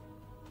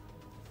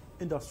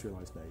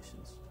 Industrialized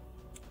nations.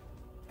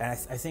 And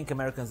I think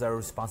Americans are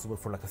responsible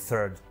for like a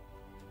third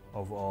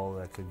of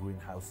all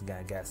greenhouse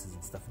gases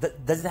and stuff.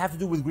 Does it have to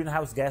do with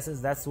greenhouse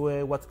gases? That's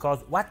what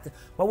caused...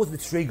 What was the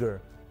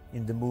trigger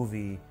in the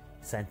movie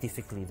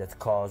scientifically that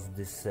caused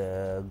this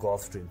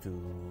Gulf Stream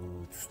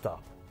to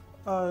stop?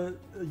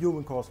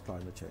 Human-caused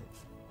climate change.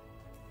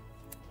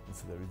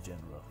 It's very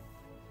general.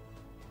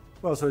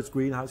 Well, so it's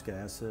greenhouse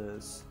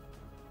gases,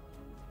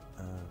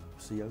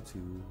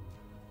 CO2.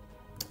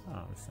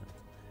 Oh,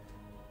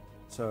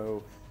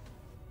 so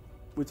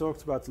we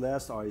talked about the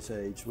last ice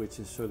age, which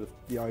is sort of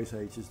the ice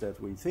ages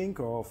that we think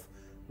of,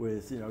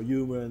 with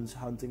humans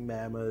hunting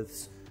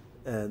mammoths,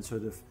 and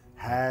sort of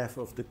half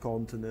of the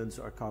continents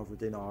are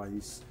covered in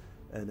ice,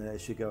 and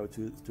as you go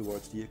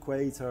towards the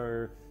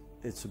equator,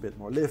 it's a bit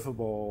more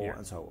livable,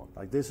 and so on.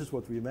 Like, this is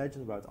what we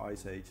imagine about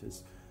ice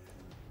ages.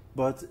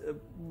 But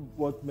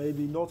what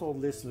maybe not all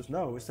listeners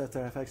know is that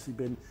there have actually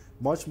been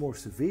much more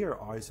severe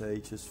ice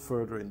ages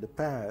further in the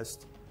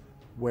past,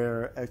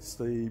 where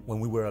actually...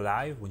 When we were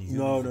alive? When you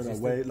No,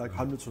 way, like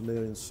hundreds of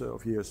millions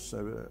of years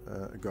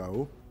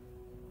ago.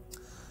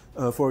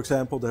 For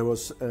example, there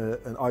was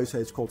an ice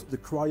age called the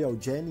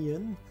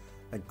Cryogenian,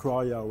 and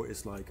cryo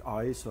is like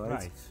ice,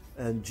 right?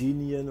 And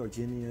genian or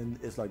genian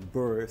is like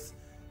birth.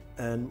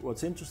 And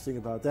what's interesting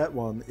about that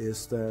one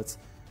is that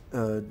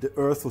the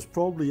Earth was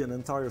probably an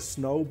entire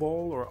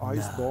snowball or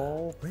ice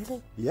ball.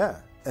 Really? Yeah.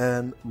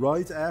 And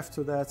right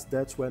after that,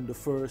 that's when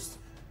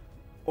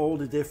all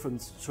the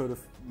different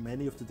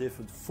many of the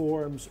different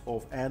forms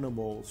of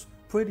animals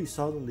pretty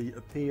suddenly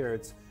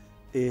appeared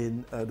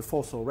in the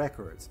fossil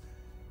record.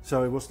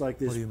 So it was like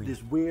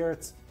this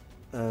weird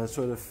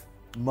sort of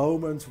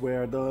moment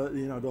where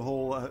the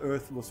whole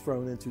Earth was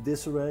thrown into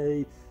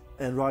disarray,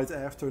 and right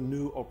after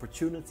new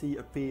opportunity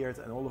appeared,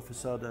 and all of a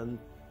sudden,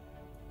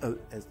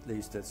 at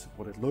least that's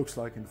what it looks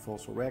like in the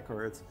fossil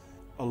record,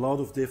 a lot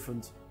of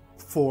different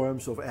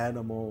forms of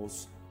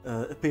animals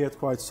appeared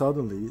quite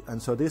suddenly.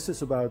 And so this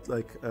is about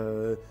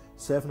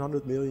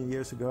 700 million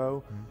years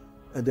ago.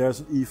 And there's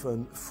an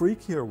even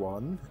freakier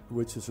one,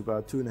 which is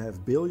about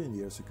 2.5 billion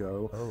years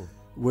ago,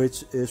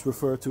 which is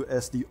referred to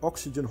as the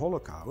oxygen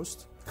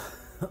holocaust.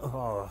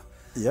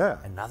 Yeah.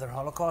 Another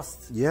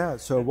holocaust? Yeah,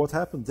 so what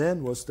happened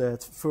then was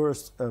that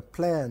first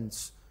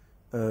plants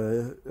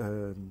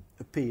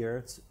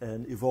appeared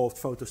and evolved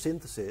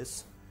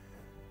photosynthesis.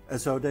 And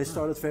so they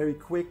started very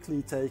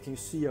quickly taking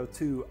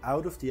CO2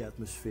 out of the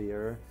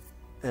atmosphere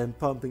and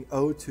pumping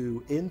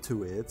O2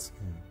 into it.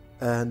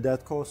 And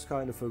that caused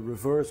kind of a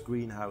reverse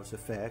greenhouse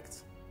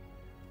effect.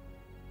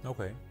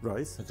 Okay.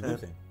 Right? That's a good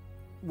thing.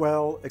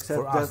 Well,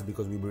 except for us,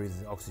 because we breathe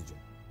oxygen.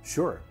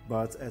 Sure,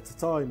 but at the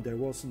time there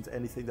wasn't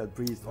anything that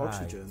breathed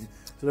oxygen.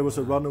 So there was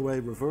a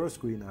runaway reverse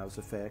greenhouse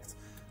effect.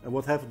 And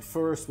what happened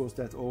first was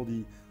that all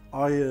the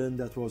iron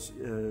that was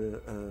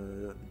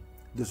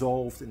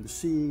dissolved in the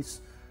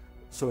seas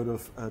sort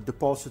of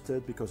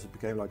deposited, because it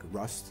became like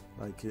rust,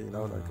 like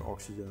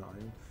oxygen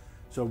iron.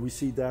 So we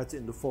see that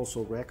in the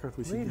fossil record.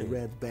 We see the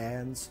red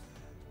bands,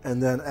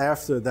 and then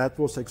after that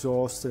was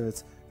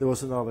exhausted, there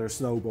was another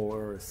snowball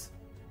Earth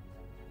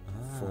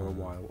for a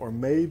while, or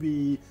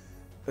maybe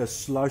a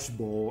slush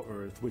ball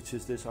Earth, which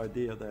is this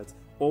idea that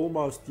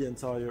almost the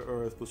entire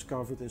Earth was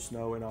covered in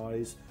snow and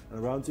ice, and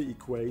around the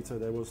equator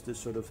there was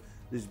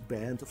this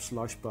band of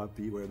slush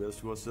puppy where there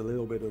was a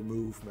little bit of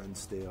movement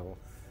still.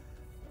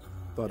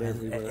 But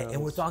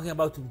and we're talking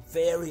about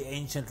very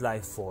ancient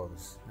life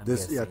forms.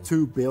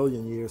 2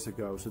 billion years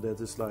ago. So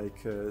that is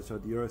so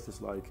the Earth is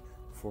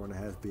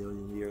 4.5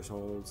 billion years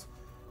old,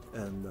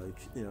 and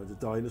the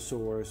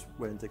dinosaurs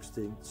went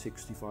extinct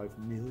 65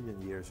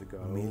 million years ago.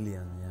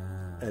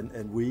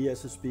 And we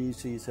as a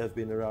species have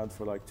been around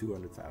for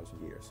 200,000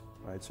 years,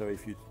 right? So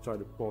if you try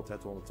to plot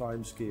that on a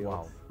time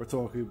scale, we're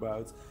talking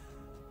about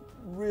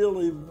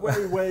really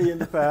way in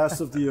the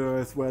past of the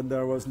Earth, when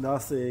there was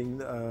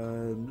nothing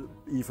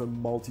even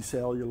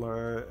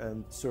multicellular,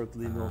 and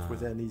certainly not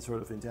with any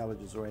sort of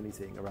intelligence or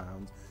anything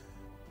around.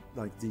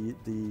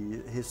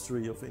 The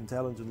history of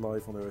intelligent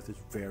life on Earth is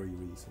very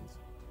recent.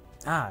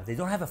 They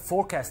don't have a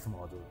forecast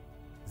model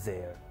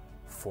there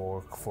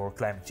for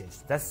climate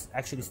change. That's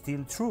actually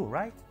still true,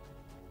 right?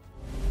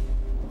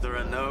 There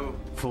are no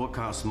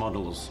forecast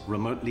models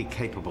remotely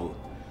capable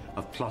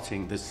of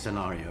plotting this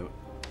scenario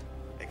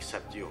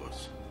except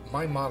yours.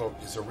 My model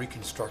is a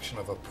reconstruction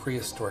of a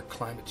prehistoric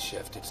climate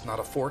shift. It's not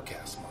a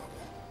forecast model.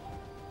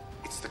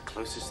 It's the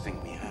closest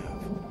thing we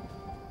have.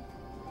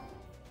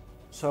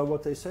 So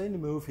what they say in the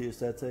movie is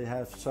that they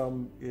have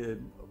some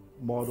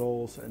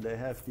models, and they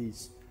have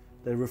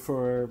they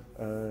refer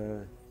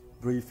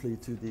briefly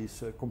to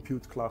these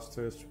compute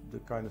clusters, the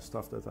kind of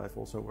stuff that I've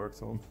also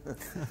worked on.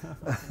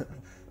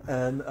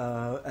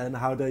 and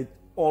how they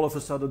all of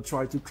a sudden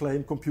try to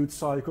claim compute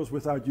cycles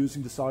without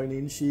using the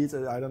sign-in sheet.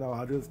 I don't know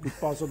how this could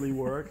possibly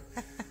work.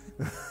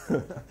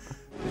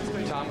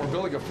 Tom, we're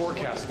building a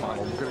forecast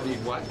model. We're going to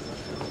need what?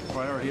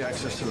 Priority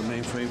access to the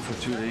mainframe for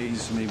 2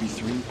 days, maybe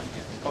 3.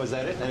 Oh, is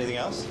that it? Anything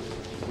else?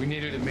 We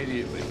need it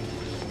immediately.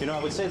 I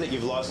would say that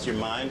you've lost your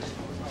mind,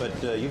 but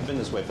you've been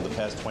this way for the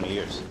past 20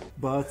 years.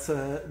 But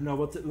no,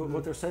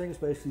 what they're saying is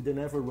basically they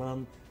never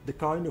run the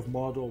kind of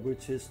model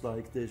which is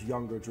like this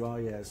Younger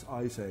Dryas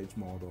Ice Age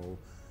model.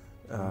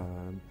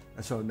 And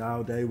so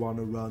now they want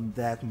to run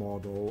that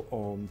model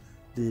on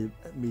the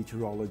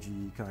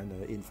meteorology kind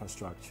of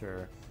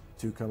infrastructure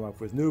to come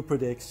up with new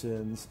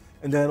predictions.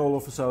 And then all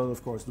of a sudden,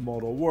 of course, the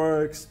model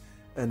works.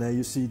 And then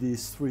you see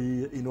these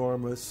 3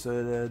 enormous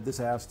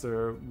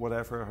disaster,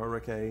 whatever,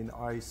 hurricane,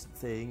 ice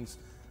things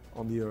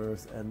on the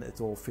Earth, and it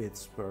all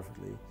fits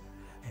perfectly.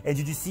 And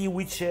did you see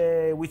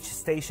which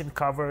station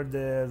covered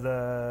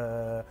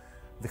the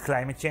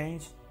climate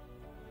change?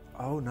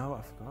 Oh no,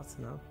 I forgot.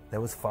 No,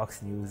 that was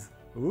Fox News.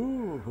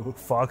 Ooh,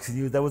 Fox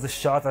News. That was a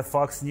shot at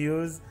Fox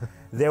News.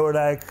 They were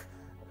like,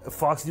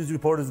 Fox News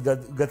reporters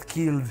got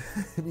killed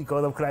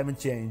because of climate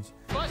change.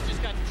 Bus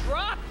just got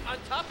dropped on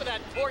top of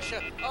that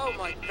Porsche. Oh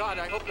my God!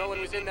 I hope no one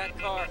was in that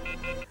car.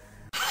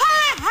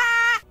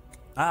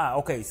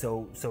 Okay.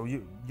 So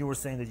you were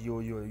saying that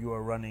you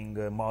are running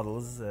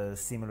models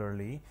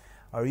similarly.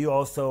 Are you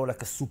also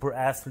like a super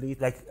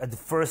athlete? Like at the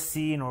first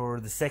scene or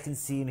the second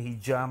scene, he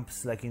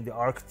jumps like in the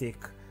Arctic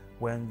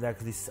when like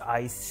this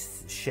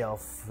ice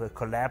shelf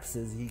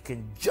collapses. He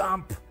can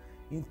jump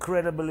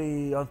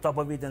incredibly on top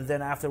of it, and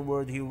then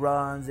afterward he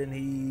runs, and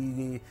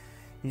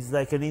he's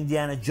like an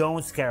Indiana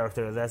Jones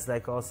character. That's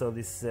like also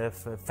this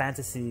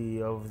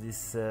fantasy of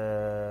this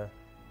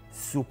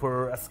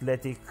super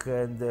athletic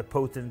and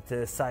potent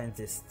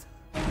scientist.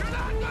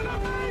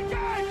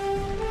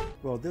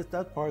 Well,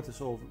 that part is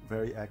all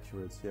very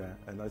accurate, yeah.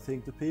 And I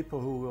think the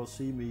people who will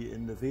see me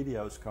in the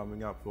videos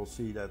coming up will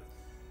see that,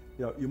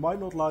 you know, you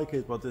might not like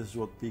it, but this is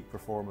what peak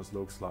performance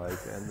looks like.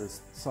 And the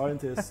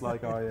scientists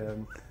like I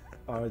am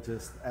are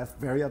just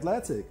very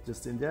athletic,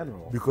 just in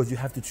general. Because you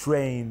have to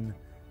train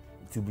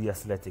to be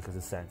athletic as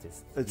a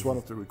scientist. It's one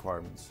of the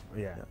requirements.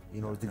 Yeah,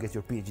 in order to get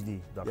your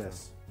PhD, doctor.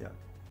 Yes, yeah.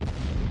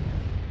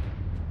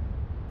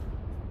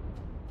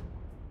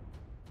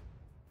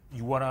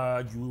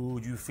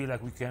 You feel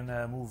like we can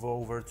move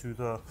over to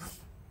the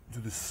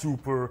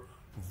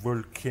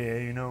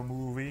Supervolcano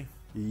movie?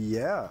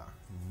 Yeah.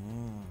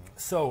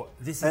 So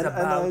this is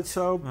about...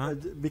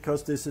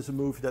 because this is a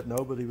movie that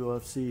nobody will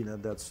have seen,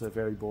 and that's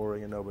very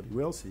boring and nobody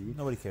will see.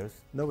 Nobody cares.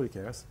 Nobody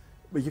cares.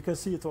 But you can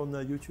see it on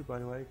YouTube, by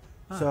the way.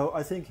 So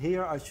I think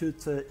here I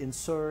should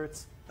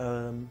insert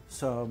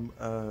some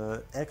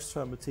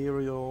extra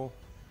material,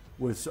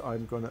 which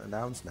I'm going to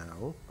announce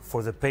now.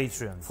 For the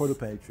Patreons. For the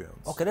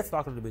Patreons. Okay, let's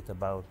talk a little bit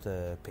about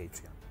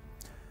Patreon.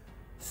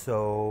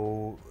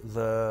 So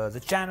the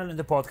channel and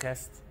the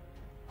podcast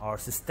are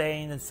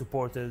sustained and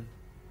supported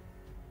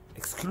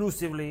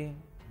exclusively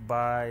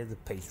by the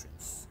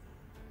patrons.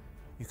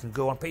 You can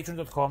go on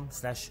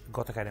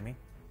patreon.com/GotAcademy.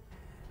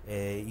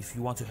 If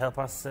you want to help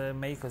us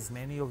make as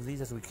many of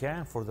these as we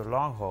can for the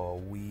long haul,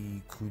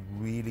 we could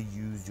really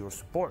use your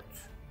support.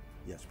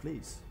 Yes,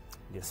 please.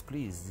 Yes,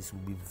 please. This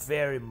would be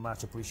very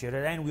much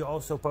appreciated. And we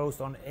also post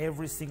on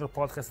every single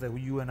podcast that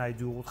you and I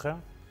do, Rutger,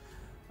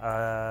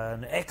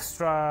 an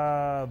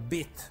extra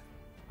bit,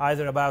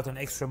 either about an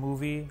extra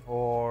movie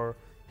or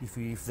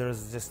if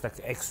there's just like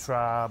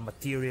extra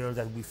material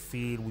that we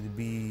feel would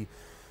be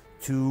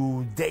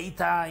too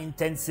data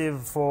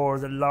intensive for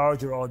the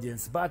larger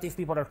audience. But if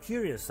people are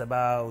curious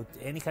about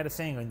any kind of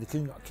thing, in the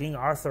King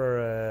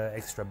Arthur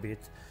extra bit,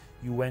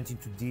 you went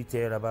into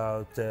detail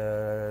about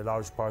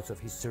large parts of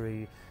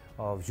history,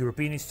 of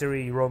European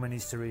history, Roman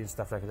history, and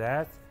stuff like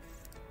that.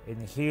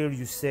 And here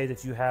you say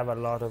that you have a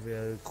lot of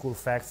cool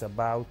facts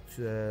about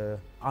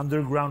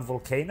underground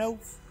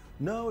volcanoes.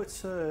 No,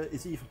 it's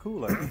even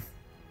cooler.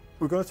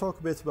 We're going to talk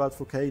a bit about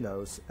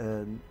volcanoes,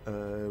 and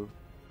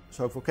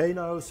so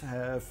volcanoes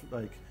have,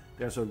 like,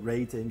 there's a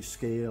rating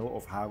scale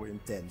of how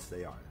intense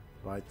they are,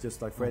 right?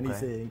 Just like for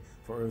anything,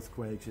 for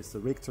earthquakes, it's the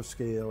Richter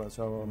scale and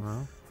so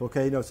on.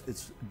 Volcanoes,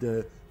 it's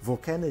the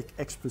Volcanic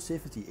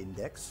Explosivity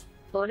Index.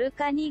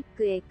 Volcanic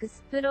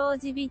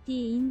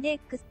Explosivity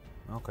Index.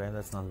 Okay,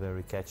 that's not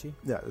very catchy.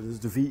 Yeah, this is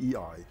the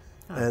VEI.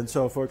 And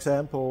so, for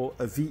example,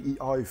 a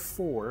VEI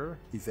 4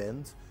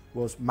 event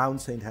was Mount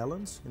St.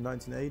 Helens in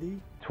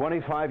 1980.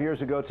 25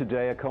 years ago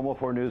today, a Como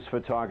 4 News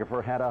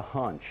photographer had a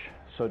hunch.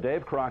 So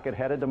Dave Crockett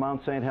headed to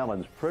Mount St.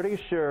 Helens, pretty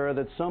sure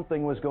that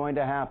something was going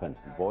to happen.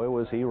 Boy,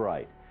 was he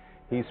right.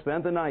 He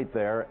spent the night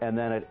there, and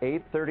then at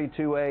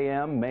 8:32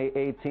 a.m., May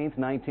 18th,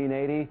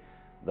 1980,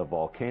 the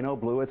volcano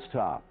blew its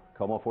top.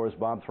 Como 4's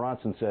Bob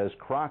Thronson says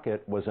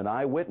Crockett was an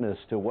eyewitness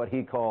to what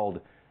he called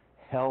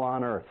hell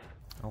on earth.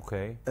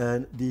 Okay.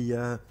 And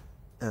the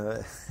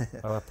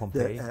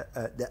Pompeii.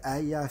 the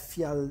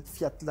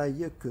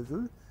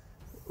Eyjafjallajökull,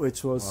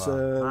 which was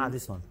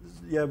this one.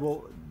 Yeah,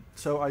 well,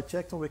 so I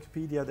checked on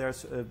Wikipedia.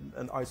 There's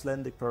an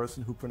Icelandic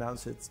person who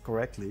pronounced it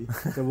correctly.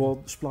 So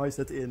we'll splice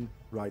it in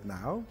right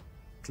now.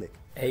 Click.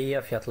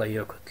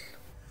 Eyjafjallajökull.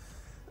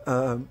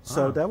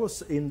 So that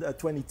was in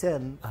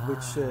 2010,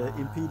 which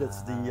impeded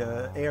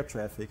the air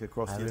traffic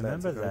across the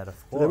Atlantic. I remember that,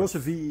 of course. So there was a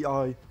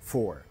VEI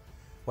 4.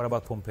 What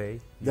about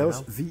Pompeii? There was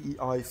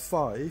VEI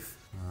 5.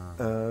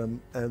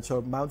 And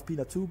so Mount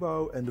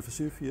Pinatubo and the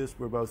Vesuvius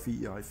were both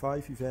VEI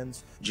 5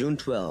 events. June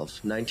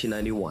 12,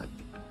 1991.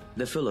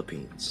 The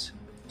Philippines.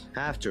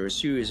 After a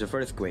series of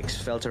earthquakes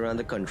felt around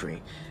the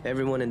country,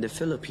 everyone in the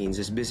Philippines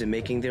is busy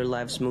making their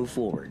lives move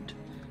forward.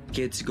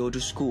 Kids go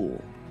to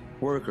school.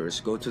 Workers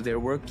go to their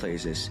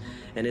workplaces,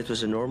 and it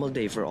was a normal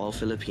day for all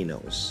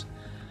Filipinos.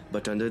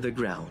 But under the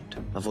ground,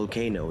 a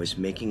volcano is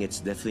making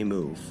its deathly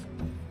move.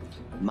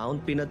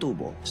 Mount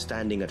Pinatubo,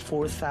 standing at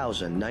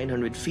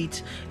 4,900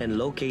 feet and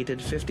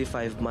located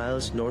 55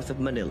 miles north of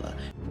Manila.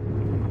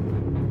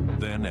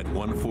 Then at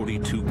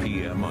 1:42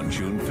 p.m. on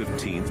June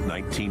 15,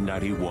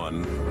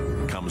 1991,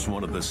 comes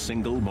one of the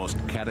single most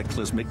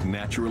cataclysmic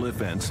natural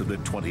events of the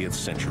 20th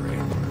century.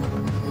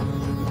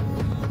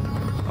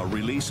 A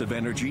release of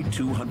energy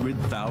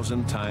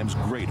 200,000 times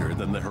greater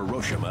than the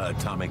Hiroshima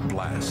atomic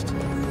blast.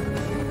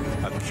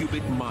 A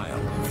cubic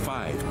mile,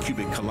 5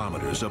 cubic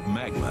kilometers of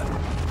magma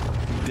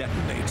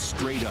detonates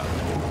straight up,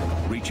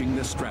 reaching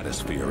the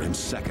stratosphere in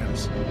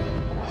seconds.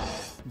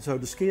 So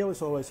the scale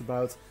is always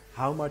about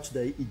how much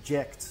they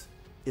eject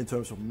in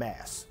terms of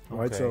mass,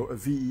 right? So a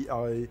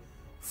VEI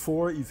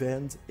 4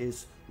 event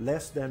is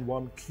less than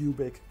 1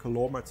 cubic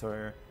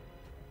kilometer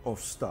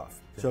of stuff.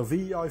 So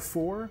VEI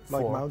 4,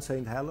 like Mount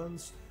St.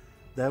 Helens,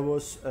 that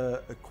was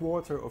a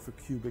quarter of a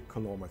cubic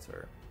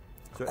kilometer.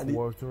 So a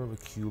quarter of a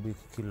cubic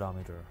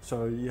kilometer.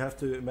 So you have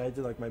to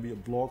imagine like maybe a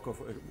block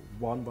of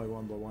 1 by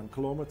 1 by 1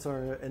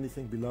 kilometer.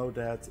 Anything below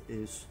that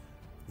is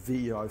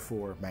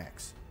VEI4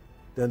 max.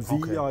 Then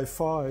Okay.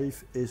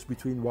 VEI5 is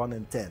between 1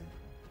 and 10.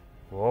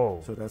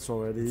 Whoa. So that's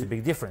already... It's a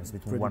big difference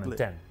between 1 and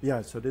 10.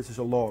 Yeah, so this is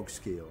a log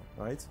scale,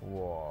 right?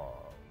 Whoa.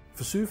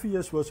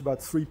 Vesuvius was about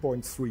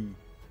 3.3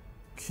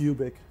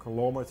 cubic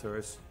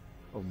kilometers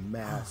of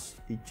mass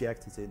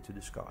ejected into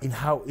the sky. In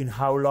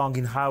how long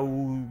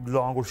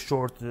or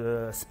short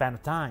span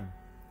of time?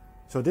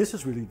 So this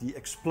is really the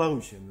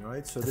explosion,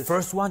 right? So The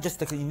first one, just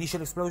the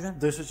initial explosion?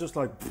 This is just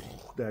like,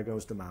 there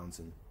goes the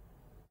mountain.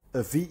 A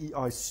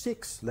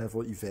VEI6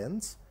 level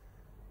event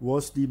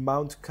was the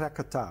Mount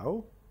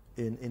Krakatau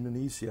in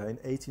Indonesia in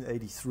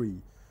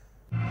 1883.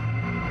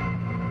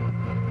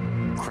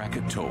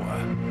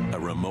 Krakatoa, a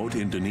remote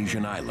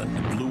Indonesian island,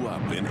 blew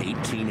up in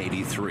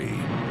 1883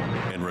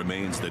 and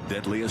remains the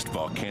deadliest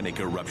volcanic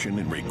eruption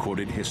in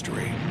recorded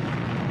history.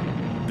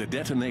 The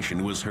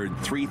detonation was heard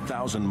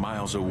 3,000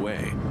 miles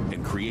away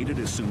and created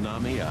a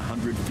tsunami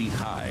 100 feet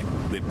high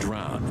that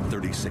drowned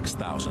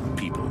 36,000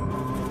 people.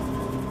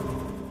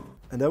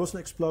 And there was an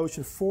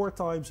explosion 4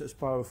 times as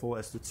powerful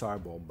as the Tsar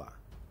Bomba.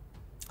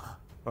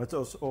 It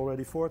was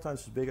already 4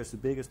 times as big as the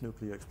biggest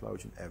nuclear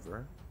explosion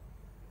ever.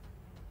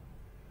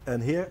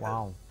 And here,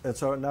 and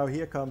so now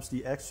here comes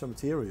the extra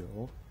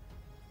material.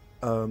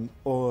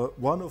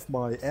 One of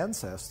my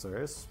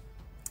ancestors,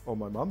 on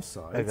my mom's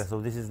side. Okay,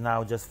 so this is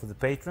now just for the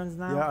patrons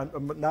now? Yeah,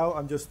 now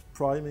I'm just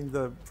priming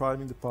the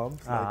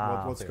pump,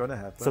 like what's going to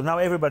happen. So now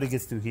everybody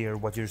gets to hear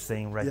what you're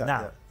saying right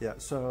now. Yeah.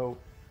 So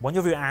one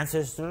of your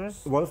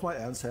ancestors? One of my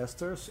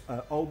ancestors,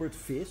 Albert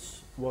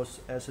Vos,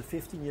 was as a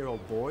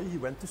 15-year-old boy. He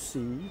went to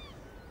sea,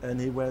 and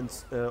he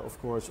went, of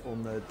course,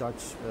 on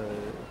Dutch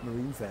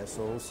marine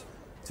vessels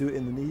to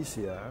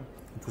Indonesia.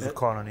 It was a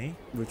colony.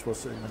 Which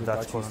was in the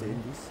Dutch East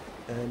Indies.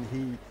 And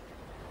he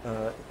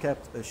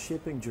kept a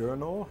shipping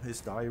journal,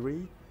 his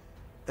diary,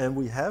 and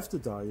we have the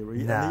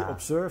diary, and he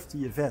observed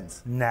the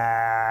event.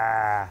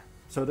 Nah.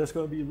 So there's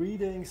going to be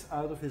readings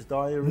out of his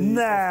diary.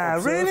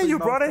 Nah, really? You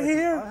brought it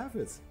here? I have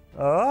it.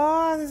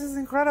 Oh, this is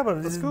incredible.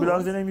 This cool,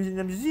 belongs right? in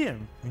a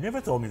museum. You never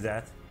told me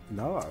that.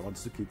 No, I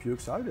wanted to keep you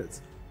excited.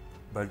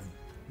 But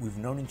we've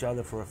known each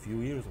other for a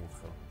few years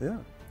also. Yeah.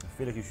 I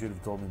feel like you should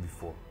have told me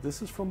before.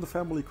 This is from the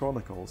family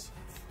chronicles.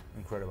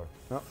 Incredible.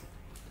 Yeah.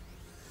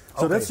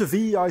 So that's the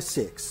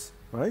VEI6,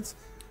 right?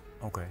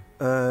 Okay.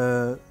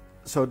 And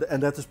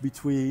that is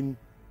between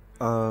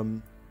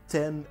 10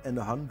 and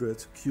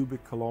 100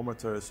 cubic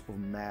kilometers of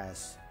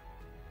mass.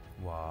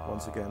 Wow.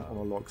 Once again, on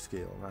a log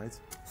scale, right?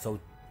 So,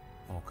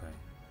 okay.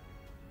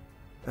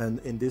 And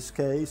in this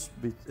case,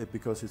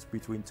 because it's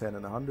between 10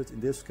 and 100,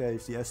 in this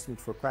case, the estimate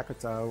for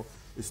Krakatau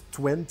is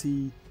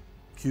 20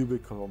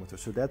 cubic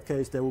kilometers. So in that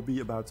case, there will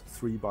be about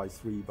 3 by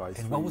 3 by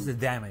 3. And what was the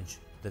damage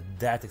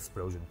that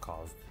explosion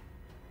caused?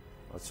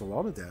 That's a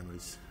lot of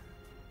damage.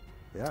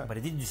 Yeah. But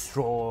it didn't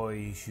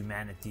destroy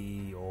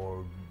humanity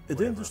or It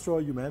didn't destroy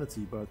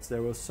humanity, but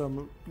there was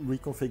some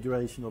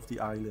reconfiguration of the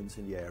islands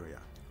in the area.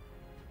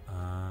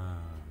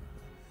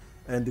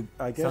 And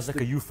I guess... Sounds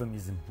like a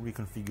euphemism,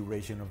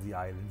 reconfiguration of the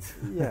islands.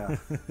 Yeah.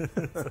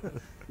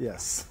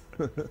 Yes.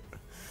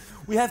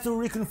 We have to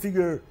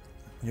reconfigure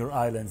your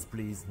islands,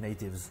 please,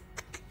 natives.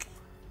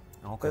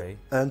 Okay.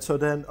 And so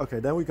then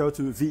we go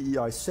to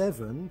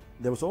VEI7.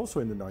 There was also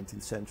in the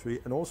 19th century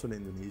and also in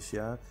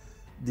Indonesia,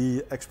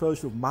 the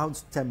explosion of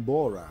Mount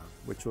Tambora,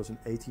 which was in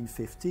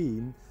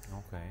 1815.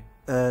 Okay.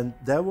 And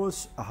that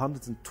was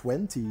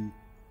 120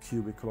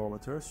 cubic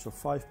kilometers, so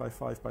 5 by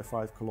 5 by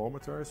 5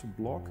 kilometers, a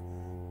block.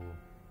 Ooh.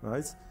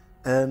 Right?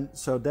 And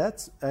so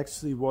that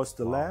actually was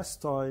the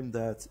last time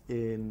that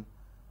in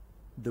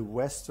the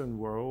Western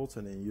world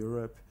and in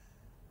Europe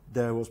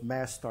there was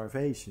mass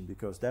starvation,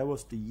 because that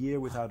was the year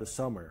without a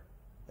summer,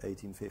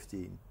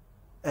 1815.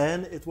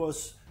 And it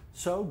was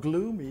so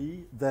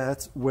gloomy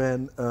that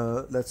when,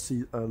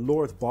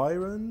 Lord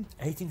Byron...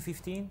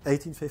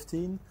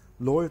 1815,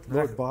 Lord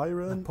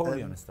Byron...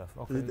 Napoleon and stuff.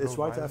 Okay, it's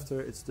right after,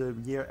 it's the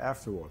year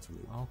after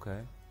Waterloo. Okay.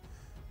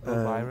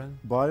 Byron?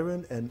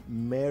 Byron and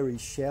Mary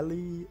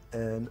Shelley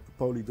and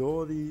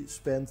Polidori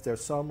spent their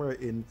summer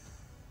in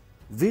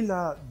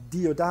Villa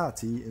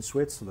Diodati in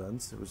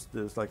Switzerland.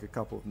 There was like a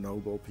couple of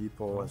noble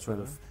people and sort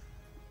of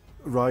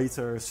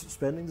writers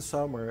spending the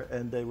summer,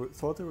 and they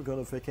thought they were going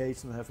to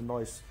vacation and have a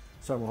nice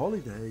summer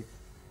holiday,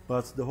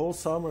 but the whole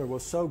summer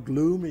was so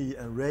gloomy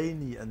and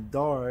rainy and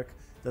dark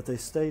that they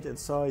stayed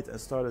inside and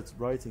started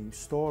writing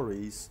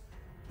stories,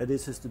 and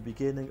this is the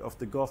beginning of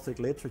the Gothic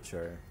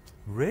literature.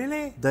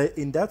 Really?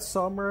 In that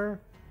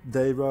summer,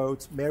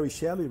 Mary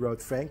Shelley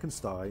wrote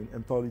Frankenstein,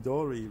 and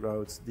Polidori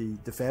wrote the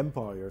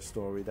vampire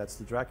story. That's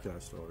the Dracula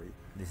story.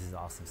 This is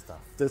awesome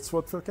stuff. That's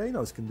what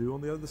volcanoes can do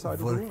on the other side of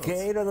the world.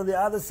 Volcanoes on the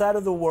other side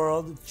of the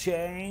world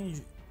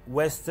change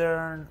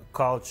Western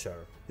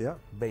culture. Yeah.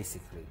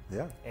 Basically.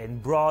 Yeah.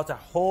 And brought a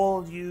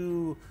whole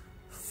new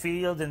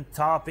field and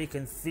topic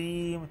and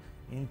theme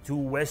into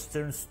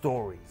Western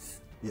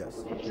stories.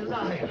 Yes. It's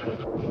alive.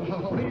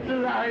 Oh, it's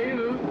alive.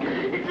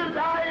 It's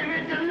alive.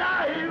 It's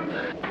alive.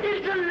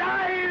 It's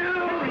alive.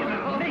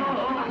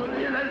 Oh,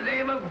 in the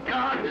name of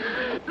God.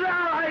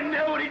 Now I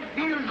know what it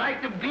feels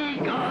like to be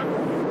God.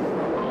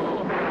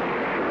 Oh.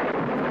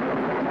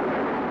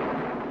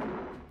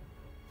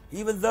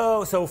 Even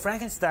though, so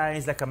Frankenstein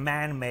is like a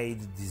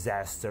man-made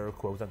disaster,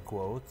 quote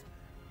unquote,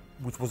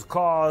 which was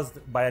caused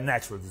by a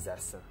natural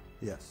disaster.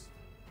 Yes.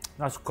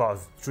 Not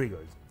caused,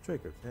 triggered.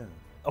 Triggered, yeah.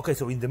 Okay,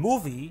 so in the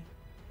movie,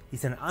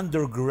 it's an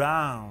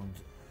underground.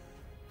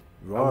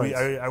 Right.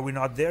 Are we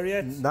not there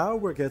yet? Now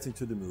we're getting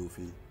to the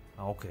movie.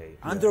 Okay.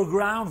 Yeah.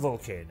 Underground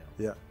volcano.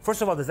 Yeah.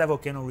 First of all, does that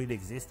volcano really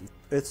exist?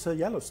 It's a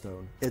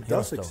Yellowstone. It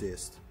does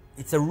exist.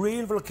 It's a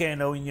real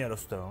volcano in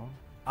Yellowstone.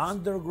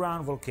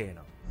 Underground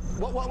volcano.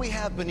 What we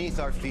have beneath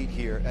our feet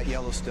here at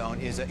Yellowstone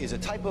is a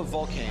type of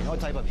volcano, a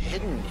type of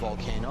hidden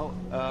volcano,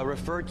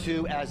 referred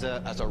to as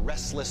a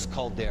restless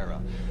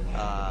caldera.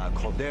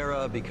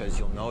 Caldera because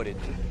you'll note it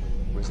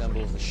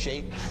resembles the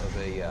shape of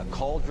a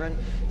cauldron,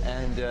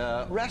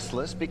 and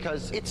restless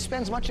because it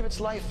spends much of its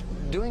life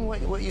doing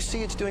what you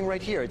see it's doing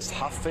right here. It's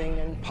huffing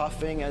and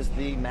puffing as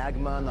the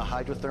magma and the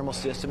hydrothermal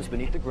systems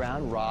beneath the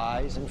ground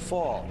rise and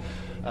fall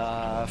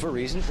for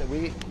reasons that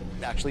we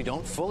actually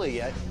don't fully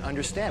yet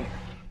understand.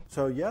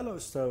 So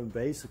Yellowstone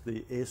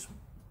basically is,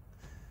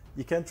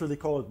 you can't really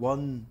call it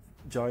one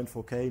giant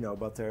volcano,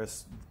 but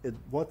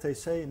what they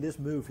say in this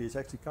movie is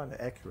actually kind of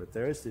accurate.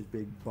 There is this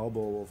big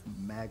bubble of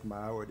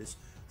magma, or this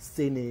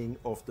thinning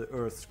of the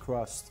Earth's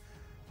crust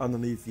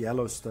underneath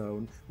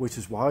Yellowstone, which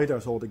is why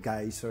there's all the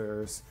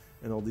geysers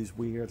and all these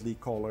weirdly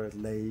colored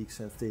lakes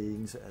and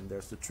things, and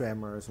there's the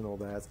tremors and all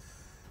that.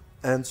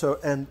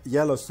 And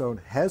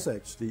Yellowstone has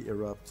actually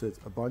erupted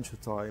a bunch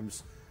of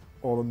times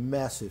on a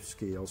massive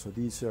scale. So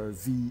these are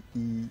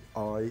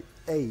VEI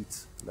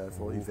 8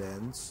 level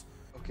events.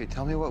 Okay,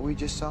 tell me what we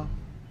just saw.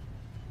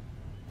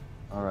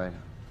 All right,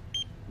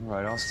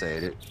 I'll say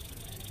it.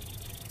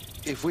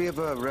 If we have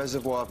a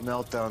reservoir of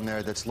melt down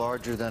there that's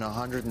larger than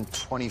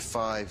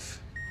 125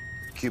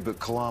 cubic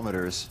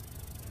kilometers,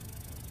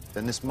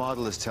 then this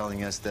model is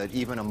telling us that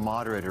even a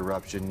moderate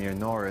eruption near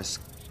Norris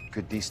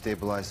could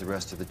destabilize the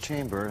rest of the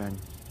chamber and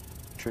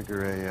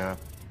trigger a...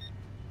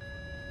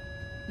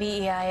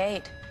 VEI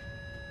 8.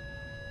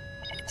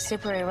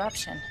 Super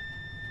eruption.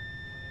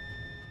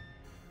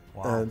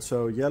 Wow. And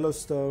so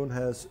Yellowstone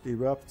has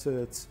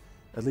erupted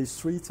at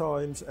least 3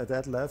 times at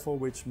that level,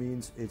 which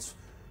means it's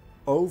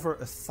over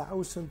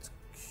 1,000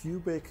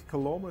 cubic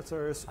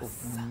kilometers of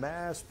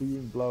mass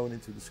being blown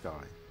into the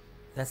sky.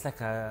 That's like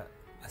a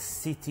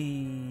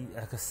city,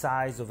 like a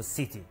size of a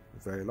city.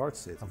 A very large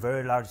city. A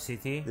very large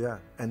city. Yeah,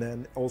 and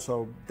then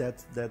also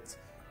that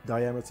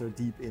diameter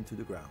deep into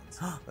the ground,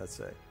 let's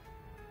say.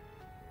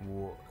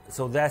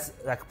 So that's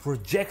like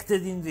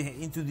projected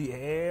into the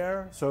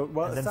air. So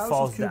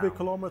 1,000 cubic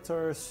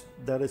kilometers,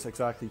 that is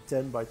exactly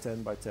 10 by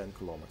 10 by 10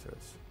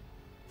 kilometers.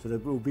 So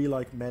that will be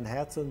like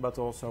Manhattan, but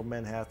also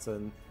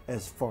Manhattan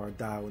as far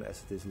down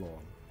as it is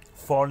long.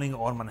 Falling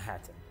on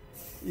Manhattan.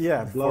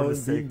 Yeah,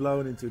 being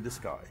blown into the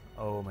sky.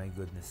 Oh my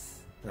goodness.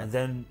 Yeah. And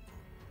then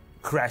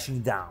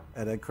crashing down.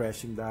 And then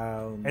crashing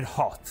down. And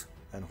hot.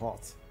 And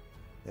hot.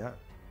 Yeah.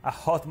 A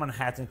hot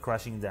Manhattan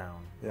crashing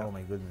down. Yeah. Oh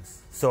my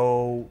goodness.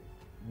 So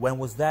when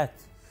was that?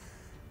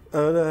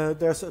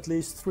 There's at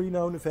least 3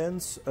 known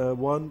events.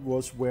 One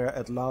was where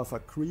at Lava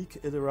Creek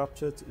it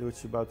erupted, which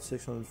is about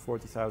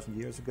 640,000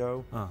 years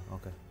ago. Oh,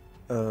 okay.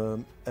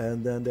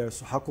 And then there's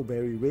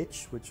Huckleberry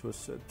Ridge, which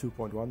was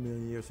 2.1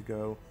 million years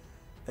ago.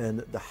 And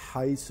the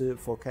Heise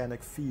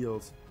volcanic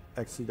field,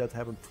 actually that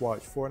happened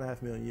twice,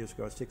 4.5 million years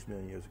ago, 6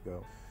 million years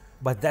ago.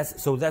 But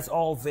that's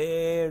all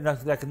very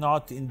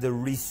not in the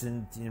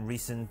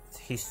recent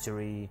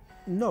history.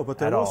 No, but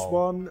there was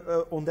one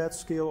on that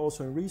scale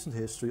also in recent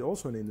history,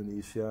 also in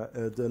Indonesia,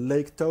 the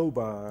Lake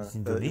Toba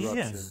Indonesians.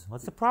 eruption.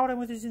 What's the problem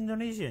with these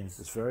Indonesians?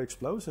 It's very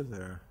explosive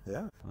there.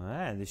 Yeah.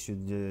 Yeah, they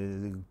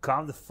should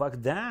calm the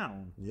fuck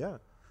down. Yeah.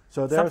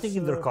 So there's something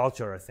in their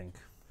culture, I think.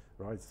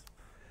 Right.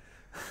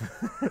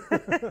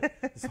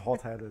 It's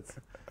hot-headed.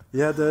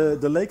 Yeah,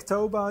 the Lake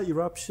Toba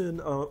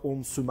eruption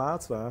on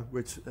Sumatra,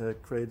 which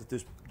created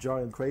this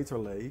giant crater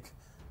lake,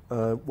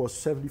 was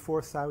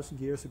 74,000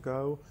 years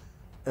ago.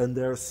 And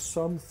there's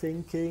some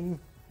thinking,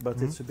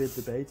 but it's a bit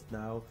debated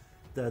now,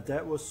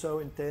 that was so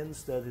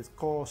intense that it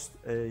caused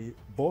a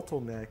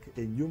bottleneck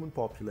in human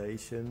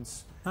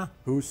populations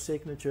whose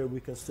signature we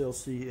can still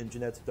see in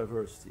genetic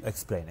diversity.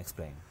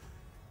 Explain.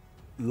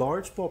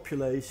 Large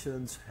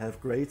populations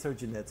have greater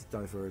genetic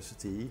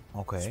diversity.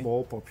 Okay.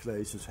 Small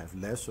populations have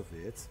less of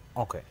it.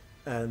 Okay.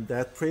 And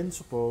that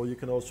principle you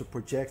can also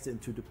project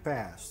into the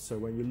past. So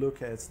when you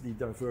look at the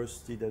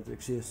diversity that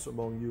exists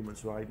among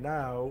humans right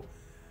now,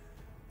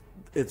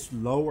 it's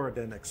lower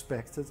than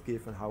expected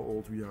given how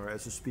old we are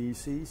as a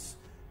species.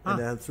 And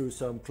then through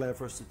some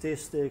clever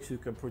statistics you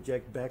can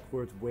project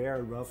backward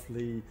where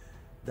roughly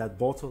that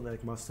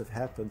bottleneck must have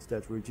happened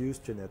that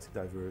reduced genetic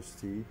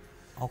diversity.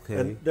 Okay.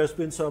 And there's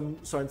been some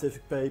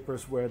scientific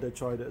papers where they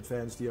try to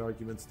advance the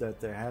argument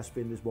that there has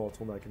been this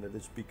bottleneck and that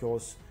it's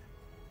because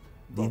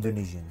the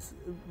Indonesians.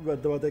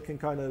 But they can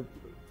kind of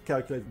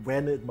calculate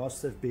when it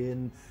must have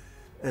been,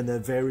 and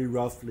then very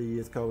roughly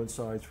it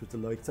coincides with the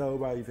Lake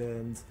Toba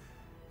event.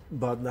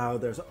 But now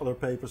there's other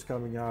papers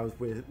coming out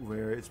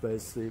where it's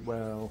basically,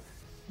 well,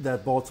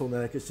 that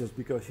bottleneck is just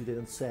because you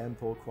didn't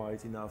sample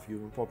quite enough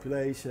human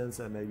populations,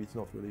 and maybe it's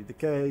not really the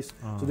case.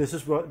 So this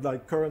is what,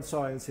 like, current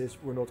scientists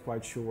were not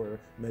quite sure.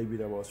 Maybe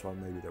there was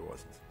one, maybe there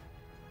wasn't.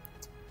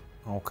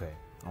 Okay.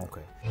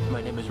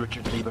 My name is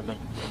Richard Lieberman.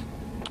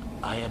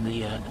 I am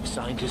the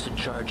scientist in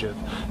charge of,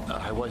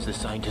 I was the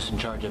scientist in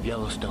charge of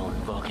Yellowstone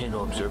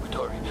Volcano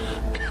Observatory.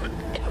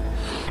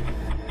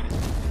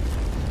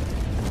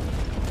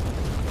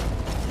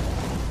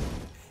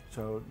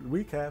 So,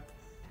 recap,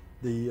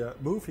 the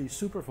movie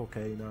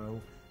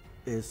Supervolcano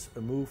is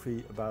a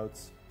movie about,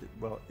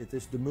 well, it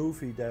is the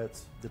movie that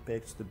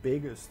depicts the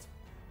biggest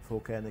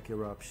volcanic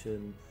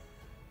eruption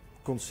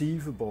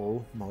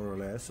conceivable, more or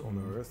less,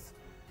 on Earth.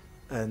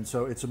 And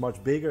so it's a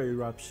much bigger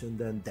eruption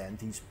than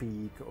Dante's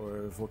Peak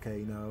or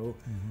Volcano.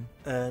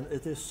 And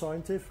it is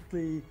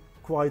scientifically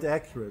quite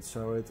accurate,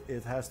 so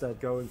it has that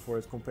going for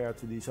it compared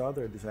to these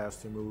other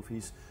disaster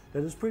movies.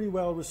 That is pretty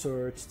well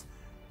researched,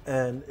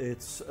 and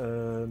it's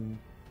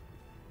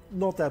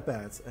not that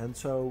bad. And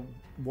so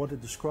what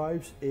it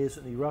describes is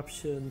an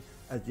eruption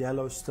at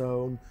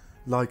Yellowstone,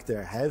 like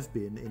there have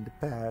been in the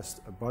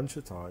past a bunch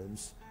of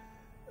times,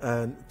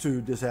 and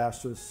to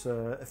disastrous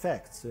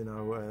effects. You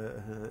know,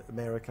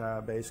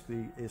 America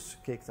basically is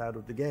kicked out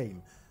of the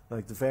game.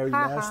 Like the very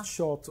last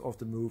shot of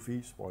the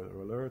movie, spoiler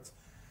alert,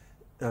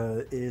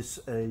 is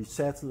a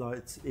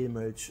satellite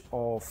image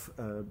of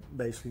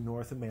basically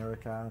North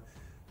America,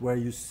 where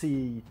you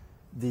see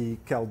the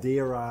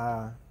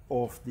caldera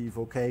of the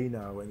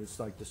volcano, and it's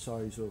like the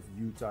size of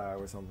Utah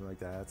or something like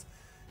that.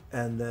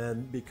 And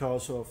then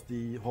because of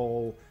the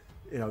whole,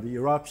 you know, the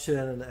eruption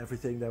and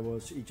everything that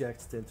was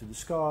ejected into the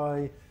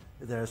sky,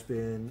 there's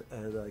been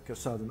like a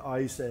sudden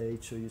ice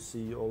age, so you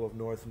see all of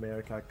North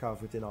America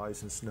covered in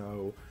ice and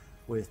snow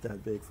with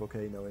that big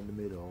volcano in the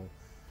middle.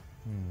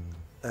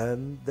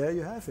 And there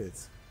you have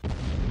it.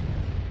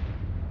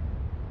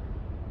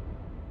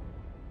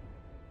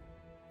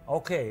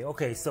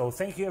 Okay. So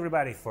thank you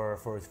everybody for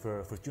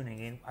tuning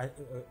in.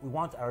 We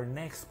want our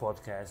next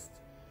podcast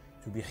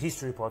to be a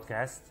history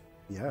podcast.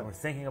 Yeah. And we're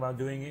thinking about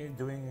doing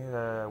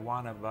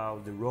one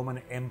about the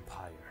Roman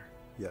Empire.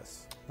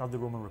 Yes. Not the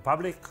Roman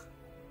Republic.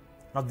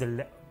 Not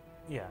the.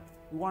 We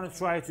want to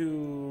try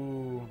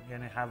to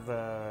have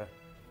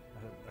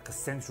like a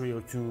century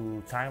or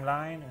two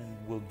timeline, and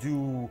we'll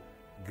do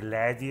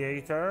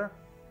Gladiator,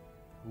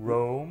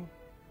 Rome,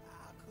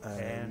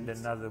 and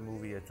another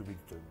movie to be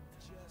determined.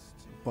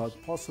 But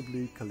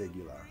possibly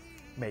Caligula.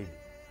 Maybe.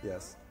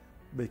 Yes.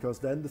 Because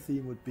then the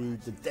theme would be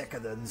the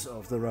decadence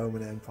of the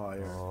Roman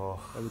Empire.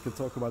 And we can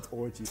talk about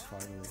orgies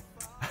finally.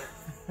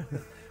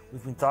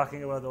 We've been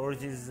talking about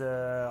orgies.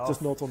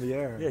 Just not on the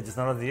air. Yeah, just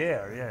not on the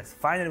air, yes.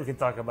 Finally we can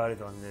talk about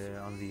it on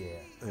the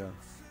air. Yeah.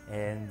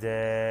 And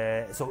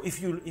so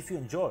if you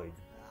enjoyed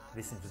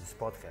listening to this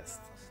podcast,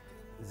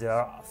 there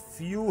are a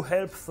few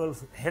helpful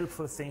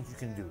things you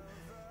can do.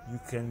 You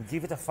can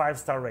give it a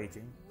 5-star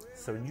rating,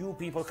 so new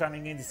people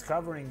coming in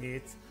discovering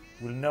it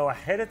will know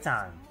ahead of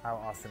time how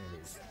awesome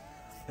it is.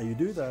 And you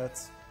do that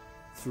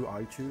through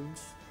iTunes,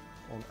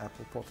 on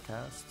Apple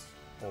Podcasts,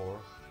 or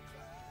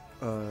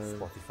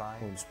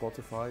Spotify. On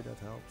Spotify, that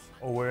helps.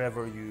 Or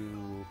wherever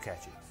you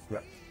catch it.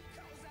 Yeah.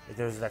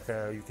 There's like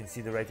you can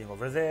see the rating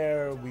over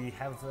there. We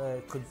have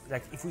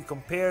if we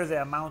compare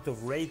the amount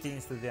of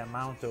ratings to the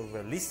amount of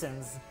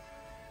listens,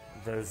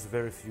 there's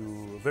very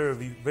few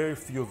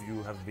of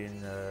you have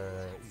been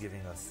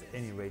giving us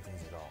any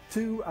ratings at all.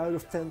 2 out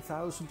of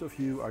 10,000 of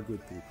you are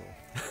good people.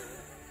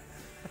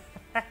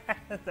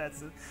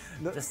 That's it.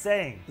 No. Just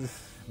saying.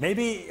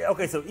 Maybe,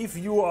 okay, so if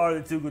you are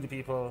the 2 good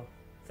people,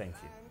 thank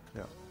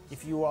you. Yeah.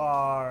 If you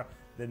are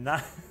the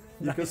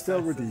you can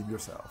still redeem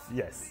yourself.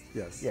 Yes,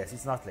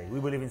 it's not late. We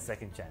believe in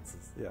second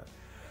chances.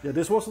 Yeah,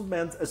 this wasn't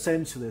meant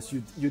essentialist.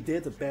 You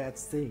did a bad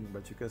thing,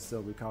 but you can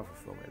still recover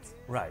from it.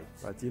 Right.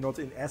 You're not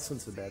in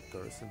essence a bad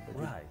person. But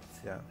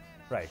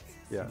Right.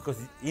 Yeah.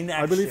 Because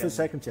inaction. I believe in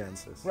second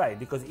chances. Right,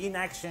 because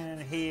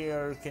inaction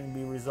here can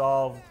be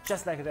resolved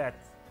just like that.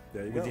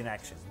 There you with go.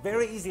 Inaction.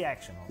 Very easy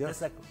action. Yes.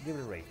 Just like give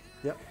it a rating.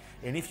 Yeah.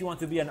 And if you want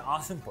to be an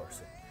awesome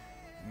person,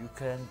 you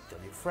can tell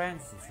your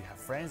friends. If you have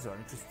friends who are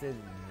interested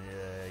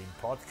in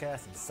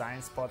podcasts, in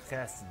science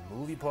podcasts, in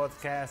movie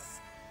podcasts,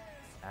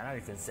 I don't know,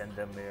 you can send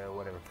them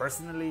whatever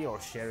personally,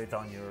 or share it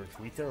on your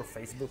Twitter or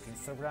Facebook,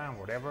 Instagram,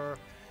 whatever.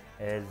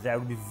 That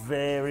would be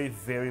very,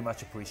 very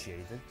much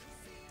appreciated.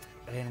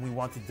 And we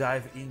want to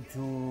dive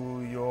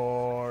into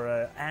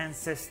your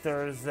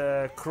ancestors'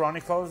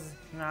 chronicles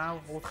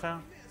now,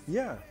 Rutger.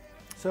 Yeah.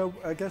 So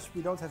I guess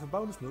we don't have a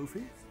bonus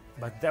movie.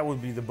 But that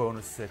would be the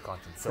bonus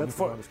content. So That's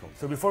the bonus content.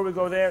 So before we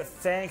go there,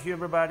 thank you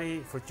everybody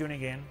for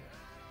tuning in,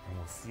 and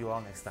we'll see you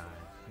all next time.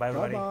 Bye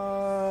everybody.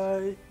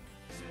 Bye.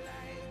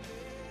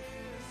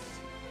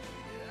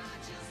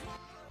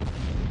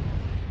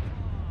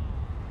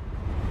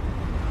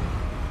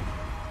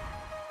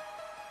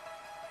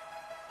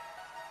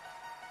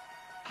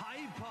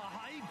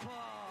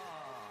 Hyper.